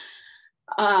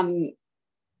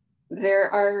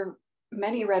 There are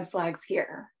many red flags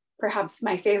here. Perhaps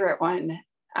my favorite one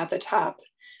at the top,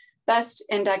 best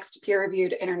indexed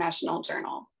peer-reviewed international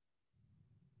journal.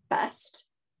 Best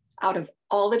out of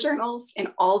all the journals in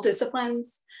all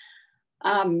disciplines.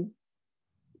 Yeah,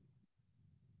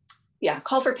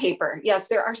 call for paper. Yes,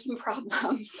 there are some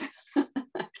problems.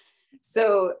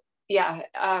 So yeah,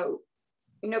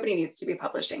 nobody needs to be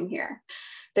publishing here.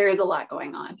 There is a lot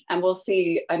going on, and we'll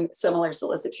see a similar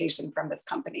solicitation from this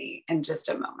company in just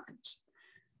a moment.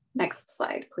 Next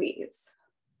slide, please.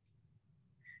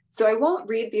 So I won't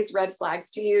read these red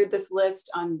flags to you. This list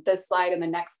on this slide and the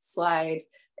next slide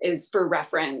is for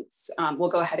reference. We'll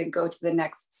go ahead and go to the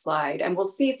next slide, and we'll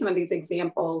see some of these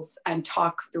examples and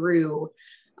talk through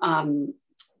some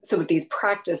of these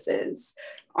practices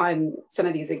on some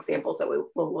of these examples that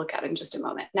we'll look at in just a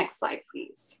moment. Next slide,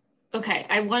 please. Okay,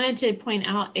 I wanted to point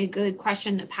out a good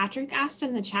question that Patrick asked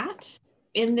in the chat.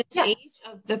 In this age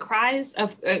of the cries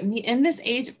of, in this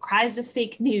age of cries of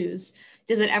fake news,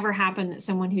 does it ever happen that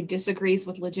someone who disagrees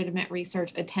with legitimate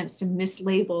research attempts to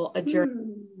mislabel a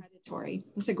journal predatory?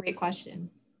 That's a great question.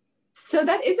 So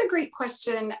that is a great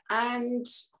question. And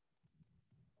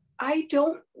I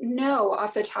don't know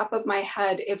off the top of my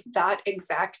head if that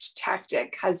exact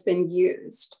tactic has been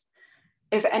used.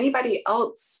 If anybody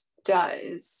else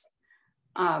does,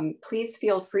 please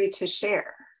feel free to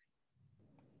share.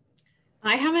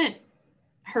 I haven't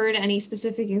heard any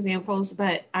specific examples,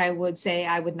 but I would say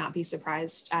I would not be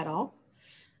surprised at all.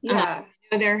 Yeah.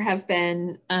 There have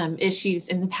been issues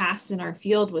in the past in our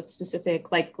field with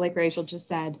specific, like Rachel just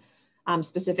said,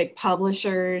 specific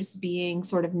publishers being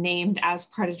sort of named as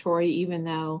predatory, even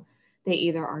though they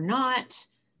either are not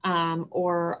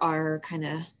or are kind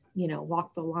of, you know,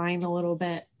 walk the line a little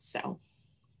bit. So.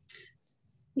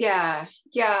 Yeah.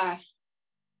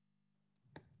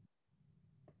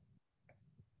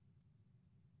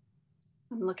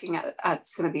 I'm looking at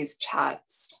some of these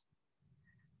chats.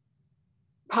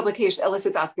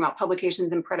 Alyssa's asking about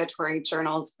publications in predatory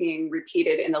journals being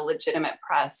repeated in the legitimate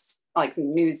press, like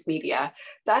news media.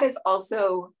 That is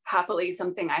also happily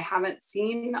something I haven't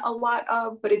seen a lot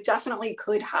of, but it definitely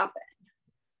could happen.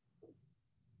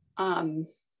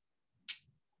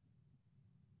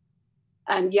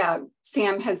 And yeah,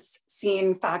 Sam has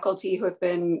seen faculty who have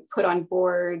been put on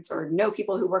boards or know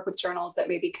people who work with journals that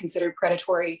may be considered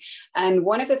predatory. And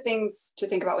one of the things to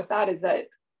think about with that is that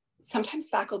sometimes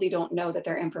faculty don't know that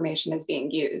their information is being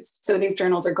used. So these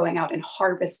journals are going out and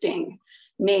harvesting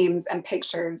names and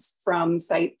pictures from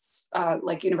sites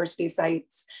like university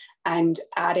sites and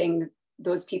adding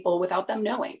those people without them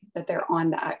knowing that they're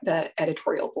on the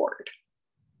editorial board.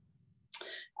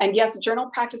 And yes,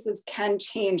 journal practices can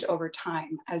change over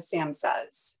time, as Sam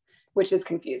says, which is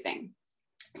confusing.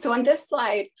 So on this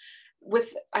slide,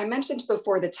 I mentioned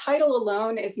before, the title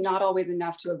alone is not always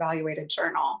enough to evaluate a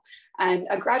journal. And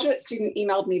a graduate student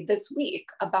emailed me this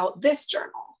week about this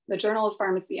journal, the Journal of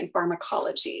Pharmacy and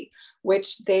Pharmacology,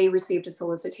 which they received a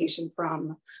solicitation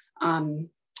from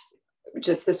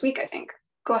just this week, I think.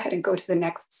 Go ahead and go to the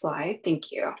next slide.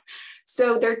 Thank you.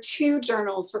 So there are two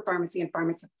journals for pharmacy and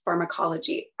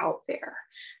pharmacology out there.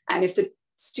 And if the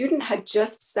student had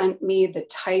just sent me the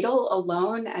title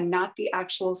alone and not the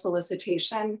actual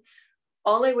solicitation,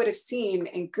 all I would have seen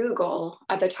in Google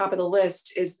at the top of the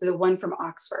list is the one from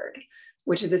Oxford,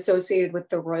 which is associated with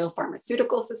the Royal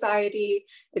Pharmaceutical Society.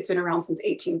 It's been around since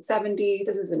 1870.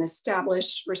 This is an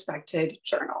established, respected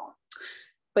journal.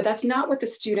 But that's not what the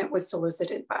student was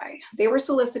solicited by. They were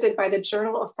solicited by the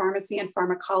Journal of Pharmacy and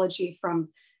Pharmacology from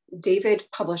David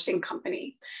Publishing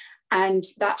Company. And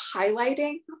that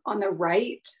highlighting on the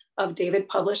right of David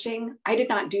Publishing, I did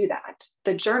not do that.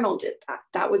 The journal did that.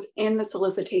 That was in the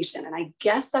solicitation. And I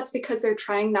guess that's because they're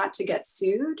trying not to get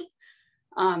sued.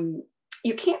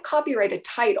 You can't copyright a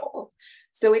title.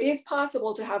 So it is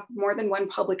possible to have more than one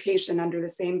publication under the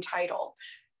same title.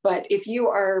 But if you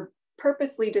are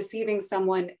purposely deceiving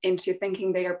someone into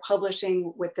thinking they are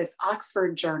publishing with this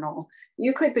Oxford journal,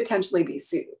 you could potentially be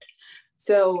sued.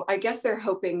 So I guess they're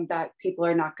hoping that people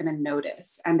are not going to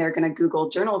notice and they're going to Google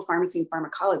Journal of Pharmacy and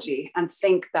Pharmacology and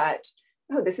think that,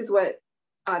 oh, this is what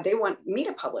they want me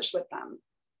to publish with them.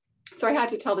 So I had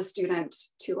to tell the student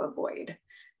to avoid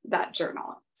that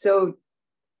journal. So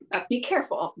be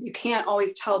careful. You can't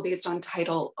always tell based on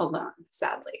title alone,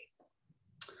 sadly.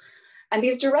 And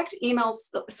these direct email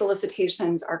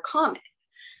solicitations are common,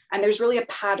 and there's really a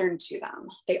pattern to them.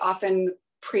 They often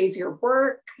praise your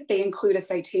work. They include a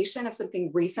citation of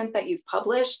something recent that you've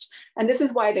published. And this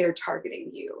is why they're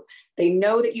targeting you. They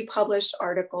know that you publish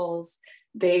articles.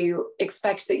 They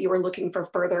expect that you are looking for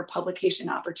further publication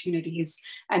opportunities,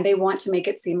 and they want to make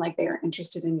it seem like they are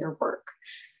interested in your work.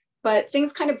 But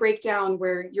things kind of break down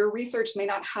where your research may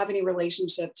not have any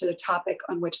relationship to the topic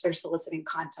on which they're soliciting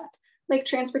content, like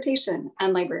transportation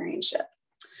and librarianship.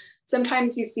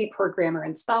 Sometimes you see poor grammar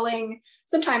and spelling.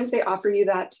 Sometimes they offer you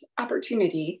that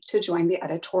opportunity to join the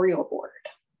editorial board,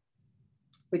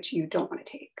 which you don't want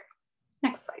to take.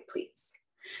 Next slide, please.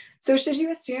 So should you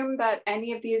assume that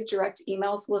any of these direct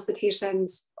email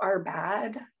solicitations are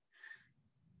bad?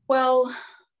 Well,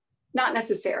 not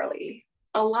necessarily.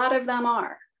 A lot of them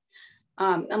are.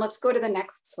 And let's go to the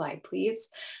next slide, please.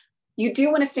 You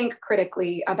do want to think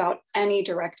critically about any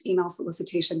direct email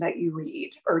solicitation that you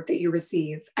read or that you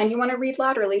receive. And you want to read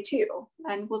laterally too.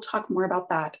 And we'll talk more about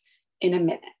that in a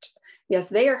minute. Yes,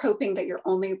 they are hoping that you're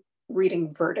only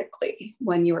reading vertically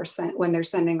when they're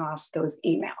sending off those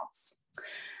emails.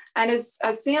 And as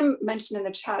Sam mentioned in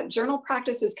the chat, journal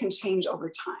practices can change over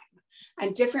time.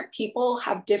 And different people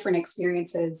have different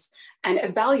experiences and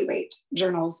evaluate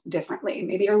journals differently.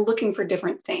 Maybe you're looking for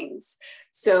different things.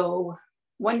 So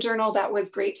one journal that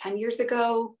was great 10 years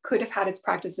ago could have had its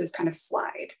practices kind of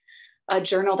slide. A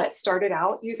journal that started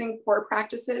out using poor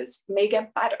practices may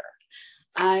get better.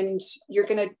 And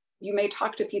you may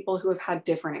talk to people who have had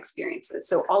different experiences.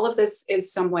 So all of this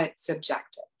is somewhat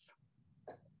subjective.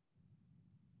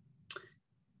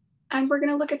 And we're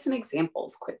going to look at some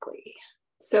examples quickly.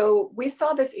 So we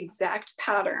saw this exact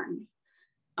pattern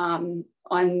on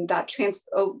that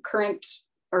current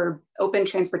or open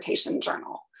transportation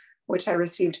journal, which I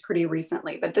received pretty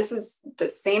recently. But this is the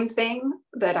same thing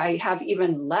that I have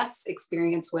even less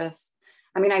experience with.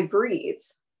 I mean, I breathe,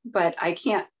 but I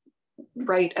can't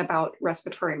write about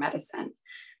respiratory medicine.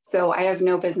 So I have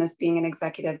no business being an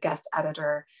executive guest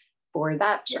editor for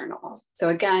that journal. So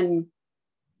again,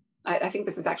 I think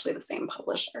this is actually the same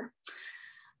publisher.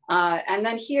 And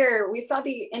then here we saw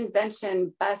the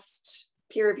Invention Best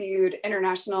Peer-Reviewed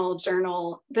International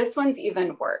Journal. This one's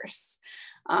even worse,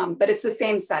 but it's the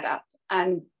same setup.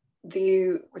 And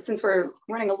since we're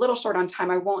running a little short on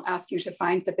time, I won't ask you to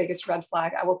find the biggest red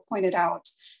flag. I will point it out.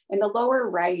 In the lower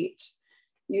right,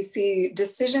 you see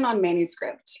decision on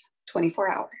manuscript,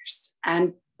 24 hours,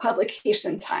 and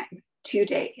publication time, 2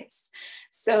 days.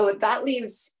 So that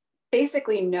leaves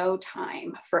basically no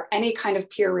time for any kind of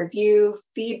peer review,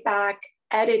 feedback,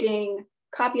 editing,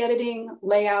 copy editing,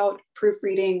 layout,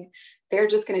 proofreading. They're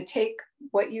just going to take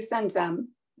what you send them,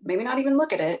 maybe not even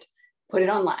look at it, put it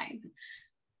online.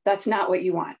 That's not what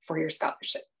you want for your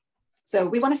scholarship. So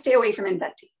we want to stay away from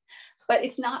inventing, but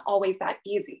it's not always that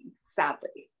easy,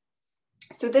 sadly.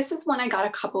 So this is one I got a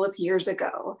couple of years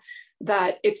ago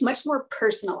that it's much more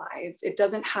personalized. It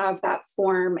doesn't have that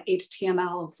form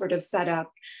HTML sort of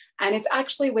setup, and it's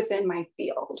actually within my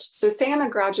field. So say I'm a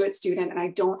graduate student and I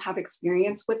don't have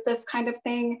experience with this kind of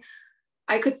thing,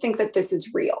 I could think that this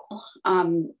is real.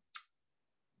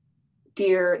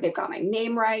 Dear, they've got my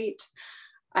name right.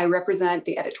 I represent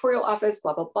the editorial office,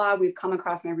 blah, blah, blah. We've come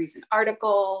across my recent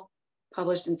article,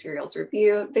 published in Serials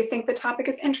Review. They think the topic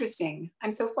is interesting.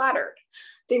 I'm so flattered.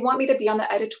 They want me to be on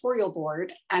the editorial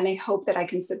board, and they hope that I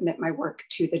can submit my work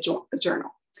to the journal.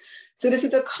 So this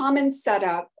is a common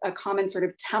setup, a common sort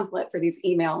of template for these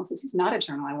emails. This is not a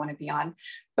journal I want to be on,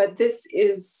 but this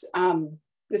is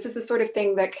the sort of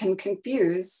thing that can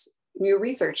confuse new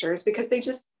researchers because they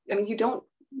just, I mean, you don't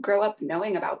grow up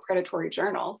knowing about predatory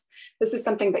journals. This is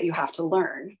something that you have to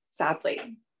learn, sadly.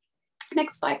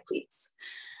 Next slide, please.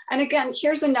 And again,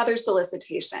 here's another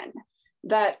solicitation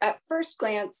that at first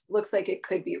glance looks like it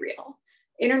could be real.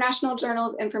 International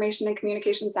Journal of Information and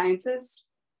Communication Sciences.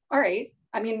 All right,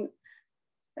 I mean,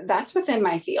 that's within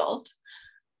my field.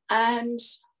 And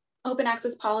open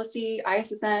access policy,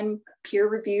 ISSN,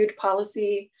 peer-reviewed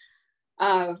policy.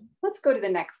 Let's go to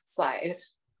the next slide.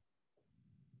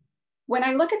 When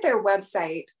I look at their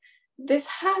website, this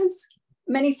has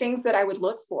many things that I would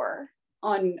look for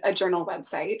on a journal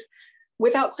website.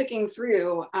 Without clicking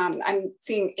through, I'm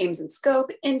seeing aims and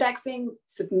scope, indexing,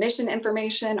 submission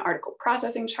information, article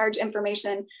processing charge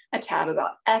information, a tab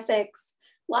about ethics,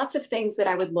 lots of things that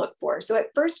I would look for. So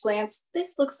at first glance,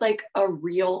 this looks like a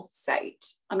real site.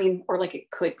 I mean, or like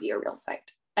it could be a real site.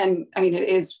 And I mean, it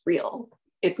is real.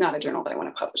 It's not a journal that I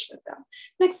want to publish with though.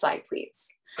 Next slide,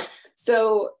 please.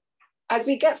 So as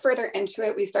we get further into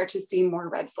it, we start to see more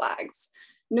red flags.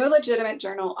 No legitimate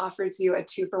journal offers you a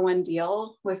 2-for-1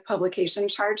 deal with publication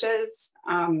charges.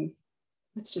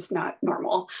 It's just not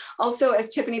normal. Also,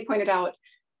 as Tiffany pointed out,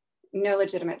 no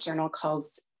legitimate journal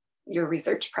calls your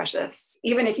research precious,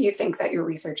 even if you think that your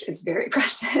research is very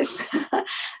precious.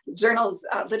 Journals,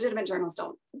 legitimate journals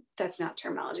don't, that's not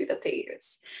terminology that they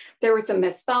use. There were some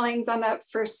misspellings on that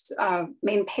first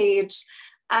main page.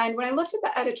 And when I looked at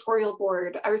the editorial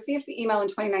board, I received the email in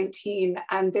 2019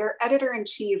 and their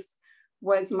editor-in-chief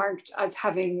was marked as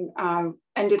having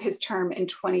ended his term in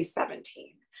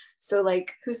 2017. So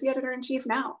like, who's the editor-in-chief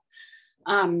now?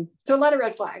 So a lot of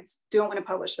red flags, don't want to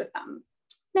publish with them.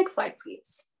 Next slide,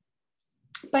 please.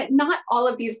 But not all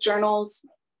of these journals,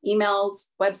 emails,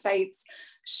 websites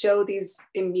show these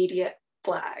immediate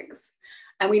flags.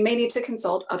 And we may need to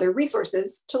consult other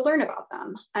resources to learn about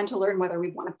them and to learn whether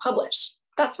we want to publish.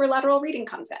 That's where lateral reading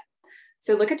comes in.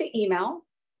 So look at the email,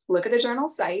 look at the journal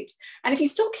site, and if you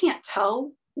still can't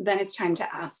tell, then it's time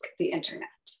to ask the internet.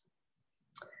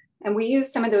 And we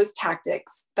use some of those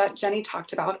tactics that Jenny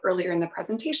talked about earlier in the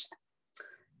presentation.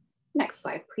 Next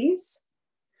slide, please.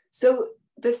 So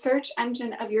the search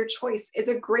engine of your choice is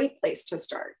a great place to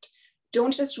start.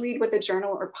 Don't just read what the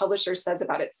journal or publisher says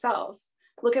about itself.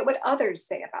 Look at what others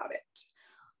say about it.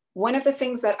 One of the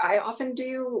things that I often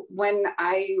do when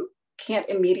I can't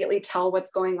immediately tell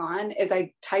what's going on is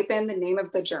I type in the name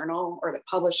of the journal or the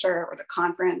publisher or the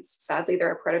conference. Sadly, there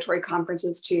are predatory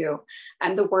conferences too,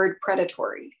 and the word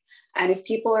predatory. And if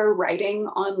people are writing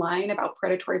online about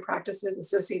predatory practices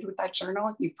associated with that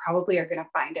journal, you probably are going to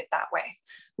find it that way.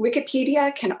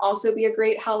 Wikipedia can also be a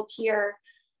great help here.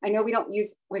 I know we don't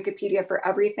use Wikipedia for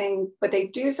everything, but they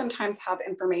do sometimes have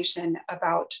information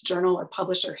about journal or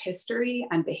publisher history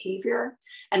and behavior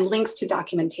and links to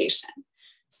documentation.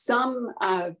 Some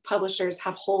publishers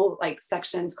have whole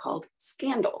sections called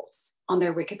scandals on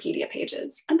their Wikipedia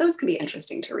pages, and those can be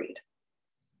interesting to read.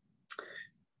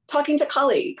 Talking to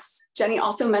colleagues. Jenny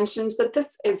also mentioned that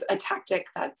this is a tactic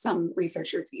that some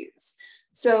researchers use.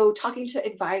 So talking to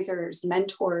advisors,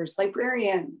 mentors,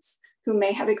 librarians who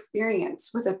may have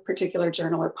experience with a particular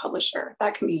journal or publisher,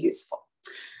 that can be useful.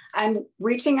 And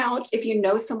reaching out if you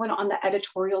know someone on the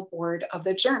editorial board of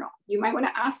the journal, you might want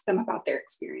to ask them about their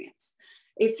experience.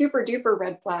 A super duper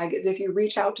red flag is if you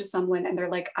reach out to someone and they're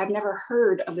like, I've never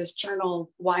heard of this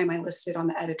journal, why am I listed on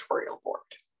the editorial board?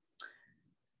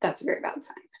 That's a very bad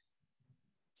sign.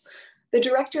 The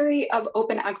directory of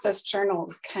open access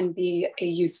journals can be a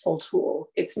useful tool.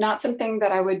 It's not something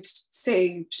that I would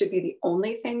say should be the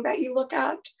only thing that you look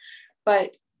at,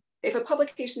 but if a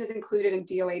publication is included in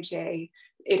DOAJ,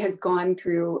 it has gone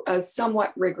through a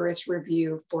somewhat rigorous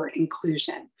review for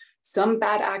inclusion. Some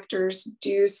bad actors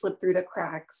do slip through the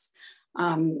cracks,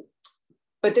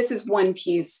 but this is one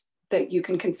piece that you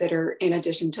can consider in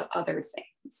addition to other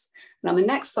things. And on the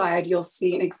next slide, you'll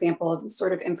see an example of the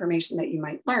sort of information that you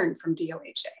might learn from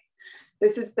DOAJ.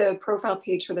 This is the profile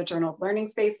page for the Journal of Learning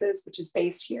Spaces, which is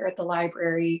based here at the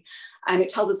library. And it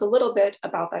tells us a little bit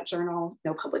about that journal,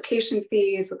 no publication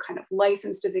fees, what kind of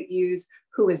license does it use,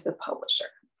 who is the publisher.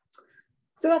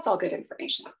 So that's all good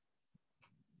information.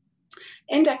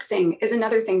 Indexing is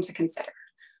another thing to consider.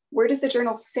 Where does the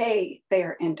journal say they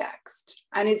are indexed?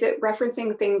 And is it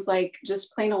referencing things like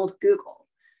just plain old Google?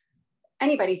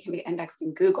 Anybody can be indexed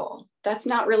in Google. That's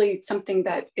not really something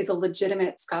that is a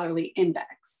legitimate scholarly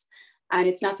index. And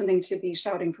it's not something to be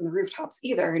shouting from the rooftops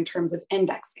either in terms of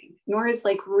indexing, nor is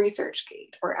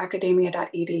ResearchGate or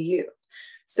academia.edu.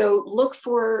 So look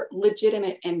for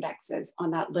legitimate indexes on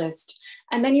that list.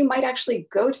 And then you might actually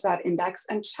go to that index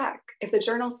and check. If the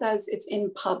journal says it's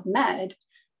in PubMed,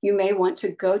 you may want to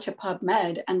go to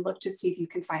PubMed and look to see if you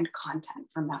can find content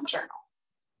from that journal.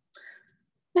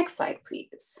 Next slide,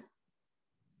 please.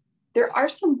 There are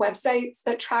some websites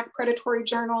that track predatory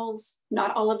journals.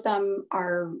 Not all of them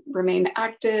remain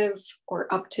active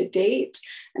or up to date.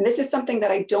 And this is something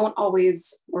that I don't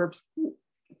always, or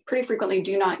pretty frequently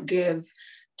do not give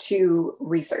to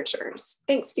researchers.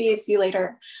 Thanks, Steve, see you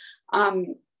later.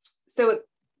 So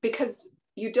because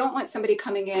you don't want somebody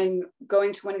coming in,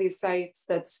 going to one of these sites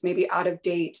that's maybe out of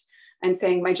date and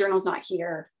saying, my journal's not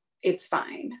here, it's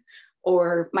fine.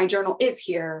 Or my journal is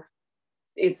here,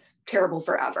 it's terrible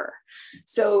forever.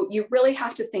 So you really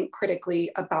have to think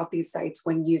critically about these sites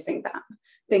when using them.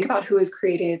 Think about who is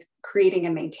creating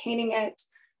and maintaining it.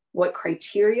 What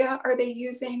criteria are they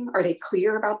using? Are they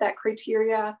clear about that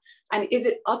criteria? And is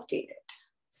it updated?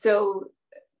 So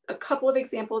a couple of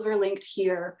examples are linked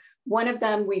here. One of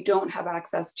them we don't have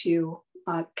access to,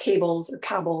 Cables or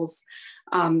Cabals.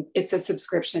 It's a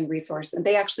subscription resource, and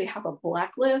they actually have a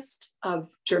blacklist of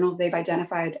journals they've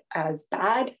identified as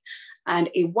bad and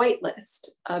a whitelist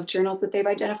of journals that they've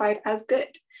identified as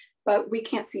good. But we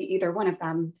can't see either one of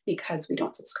them because we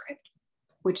don't subscribe,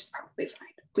 which is probably fine.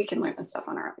 We can learn this stuff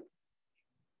on our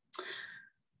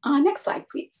own. Next slide,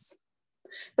 please.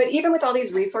 But even with all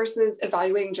these resources,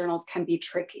 evaluating journals can be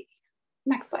tricky.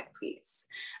 Next slide, please.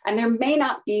 And there may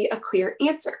not be a clear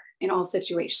answer in all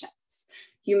situations.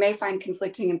 You may find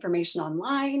conflicting information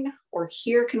online or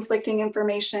hear conflicting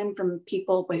information from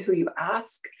people who you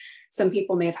ask. Some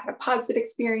people may have had a positive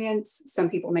experience. Some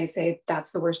people may say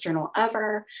that's the worst journal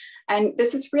ever. And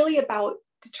this is really about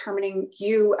determining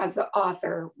you as the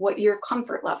author, what your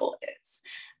comfort level is.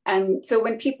 And so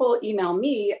when people email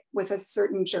me with a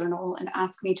certain journal and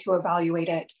ask me to evaluate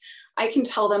it, I can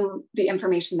tell them the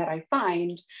information that I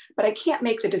find, but I can't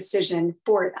make the decision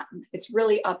for them. It's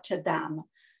really up to them,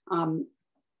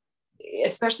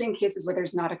 especially in cases where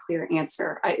there's not a clear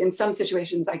answer. In some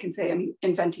situations, I can say,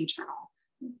 Inventi journal,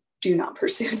 do not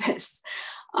pursue this.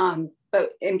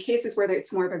 But in cases where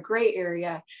it's more of a gray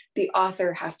area, the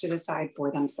author has to decide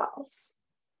for themselves.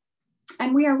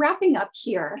 And we are wrapping up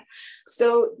here.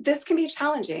 So this can be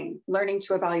challenging, learning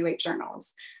to evaluate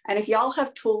journals. And if y'all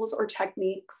have tools or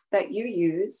techniques that you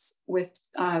use with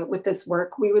this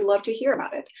work, we would love to hear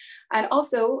about it. And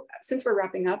also, since we're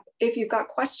wrapping up, if you've got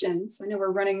questions, I know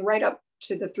we're running right up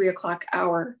to the 3 o'clock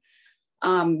hour.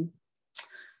 I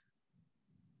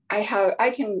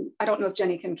don't know if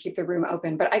Jenny can keep the room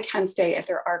open, but I can stay if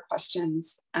there are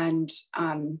questions. And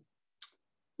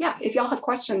yeah, if y'all have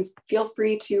questions, feel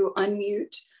free to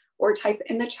unmute or type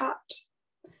in the chat,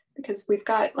 because we've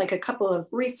got like a couple of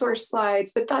resource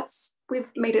slides, but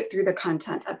we've made it through the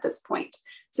content at this point.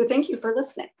 So thank you for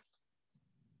listening.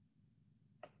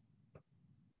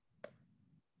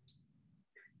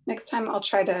 Next time I'll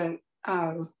try to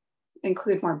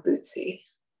include more Bootsy.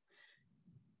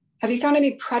 Have you found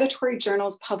any predatory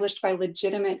journals published by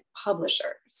legitimate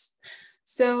publishers?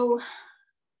 So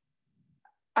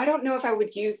I don't know if I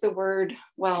would use the word,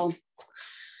 well,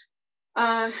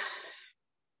 there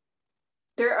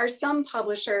are some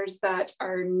publishers that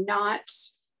are not,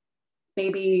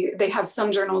 maybe they have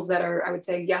some journals that are, I would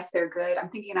say, yes, they're good. I'm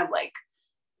thinking of like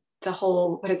the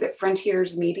whole, what is it,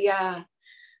 Frontiers Media,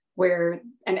 and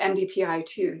MDPI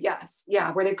too, yes,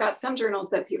 yeah, where they've got some journals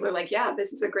that people are like, yeah,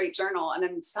 this is a great journal. And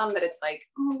then some that it's like,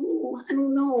 oh, I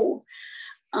don't know.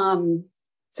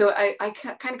 So I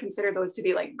kind of consider those to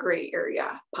be like gray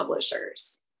area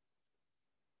publishers.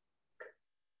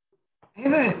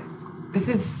 This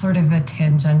is sort of a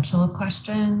tangential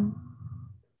question.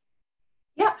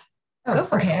 Yeah, go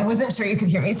for it. I wasn't sure you could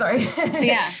hear me, sorry.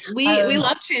 Yeah, we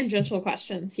love tangential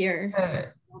questions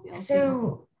here.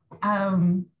 So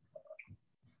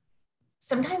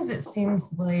sometimes it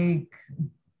seems like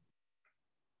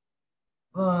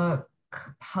book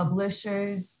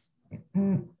publishers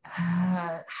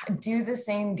do the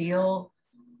same deal,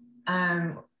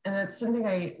 and that's something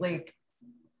I like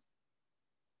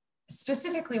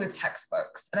specifically with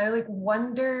textbooks, and I like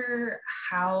wonder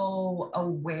how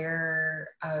aware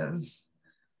of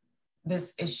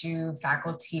this issue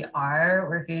faculty are,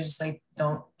 or if they just like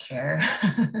don't care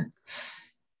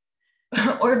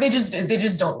or if they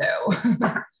just don't know.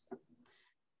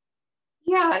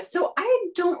 Yeah, so I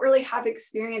don't really have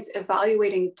experience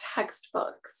evaluating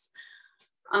textbooks.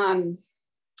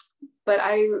 But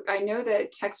I know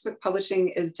that textbook publishing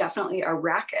is definitely a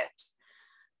racket,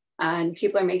 and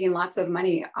people are making lots of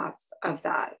money off of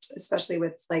that, especially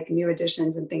with like new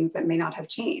editions and things that may not have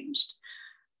changed.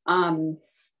 But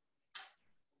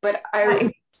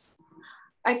I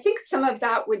think some of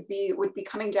that would be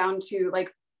coming down to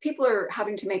like people are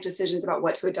having to make decisions about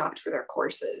what to adopt for their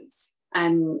courses.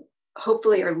 and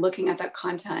hopefully are looking at that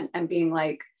content and being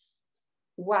like,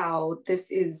 wow,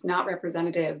 this is not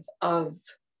representative of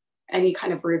any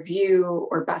kind of review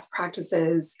or best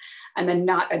practices, and then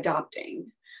not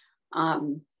adopting.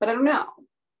 But I don't know.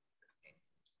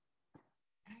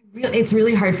 It's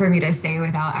really hard for me to say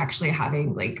without actually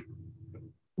having like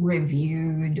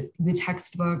reviewed the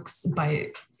textbooks, but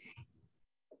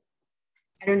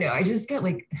I don't know. I just get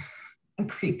like a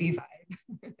creepy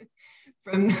vibe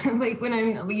from like when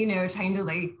I'm, you know, trying to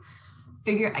like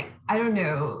figure, I don't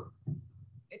know.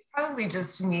 It's probably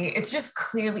just me. It's just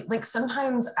clearly like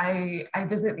sometimes I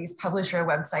visit these publisher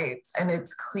websites and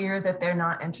it's clear that they're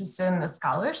not interested in the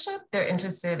scholarship. They're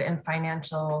interested in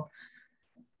financial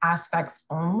aspects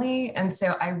only. And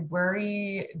so I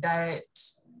worry that,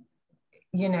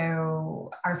 you know,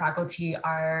 our faculty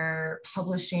are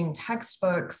publishing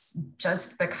textbooks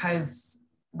just because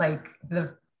like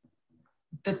the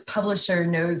publisher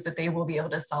knows that they will be able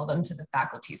to sell them to the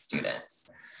faculty students.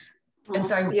 And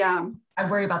so I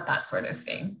worry about that sort of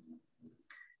thing.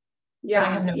 Yeah, but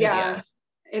I have no idea.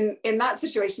 In that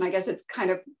situation, I guess it's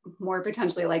kind of more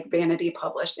potentially like vanity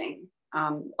publishing.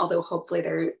 Although hopefully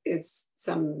there is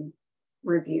some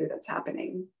review that's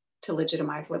happening to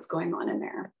legitimize what's going on in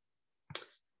there.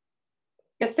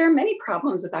 Yes, there are many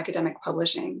problems with academic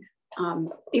publishing,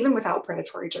 even without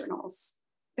predatory journals.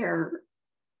 There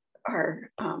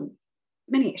are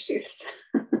many issues.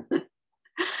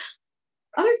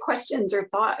 Other questions or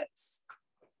thoughts?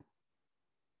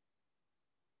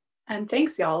 And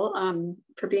thanks, y'all,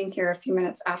 for being here a few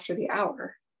minutes after the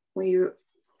hour.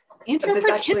 And for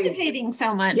participating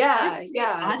so much. Yeah.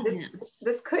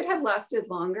 This could have lasted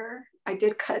longer. I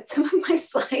did cut some of my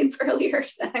slides earlier,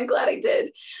 so I'm glad I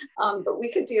did. But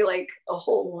we could do like a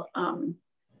whole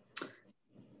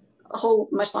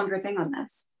much longer thing on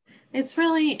this. It's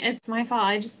my fault.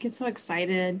 I just get so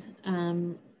excited,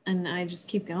 and I just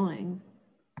keep going.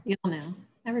 You all know.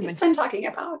 Everybody. It's fun talking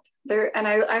about there, and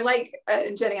I like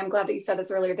Jenny. I'm glad that you said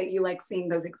this earlier, that you like seeing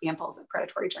those examples of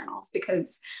predatory journals,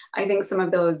 because I think some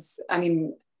of those, I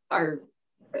mean, are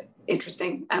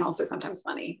interesting and also sometimes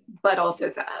funny, but also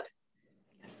sad.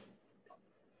 Yes.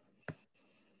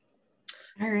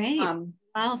 All right.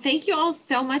 Well, thank you all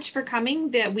so much for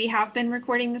coming. That we have been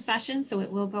recording the session, so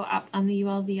it will go up on the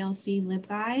ULVLC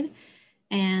LibGuide.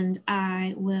 And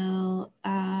I will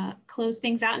close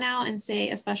things out now and say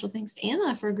a special thanks to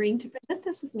Anna for agreeing to present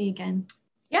this with me again.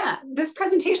 Yeah, this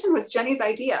presentation was Jenny's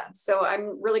idea. So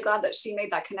I'm really glad that she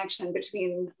made that connection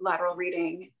between lateral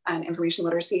reading and information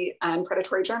literacy and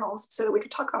predatory journals so that we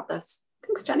could talk about this.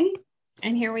 Thanks, Jenny.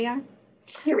 And here we are.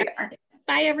 Here we are.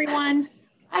 Bye, everyone.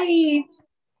 Bye.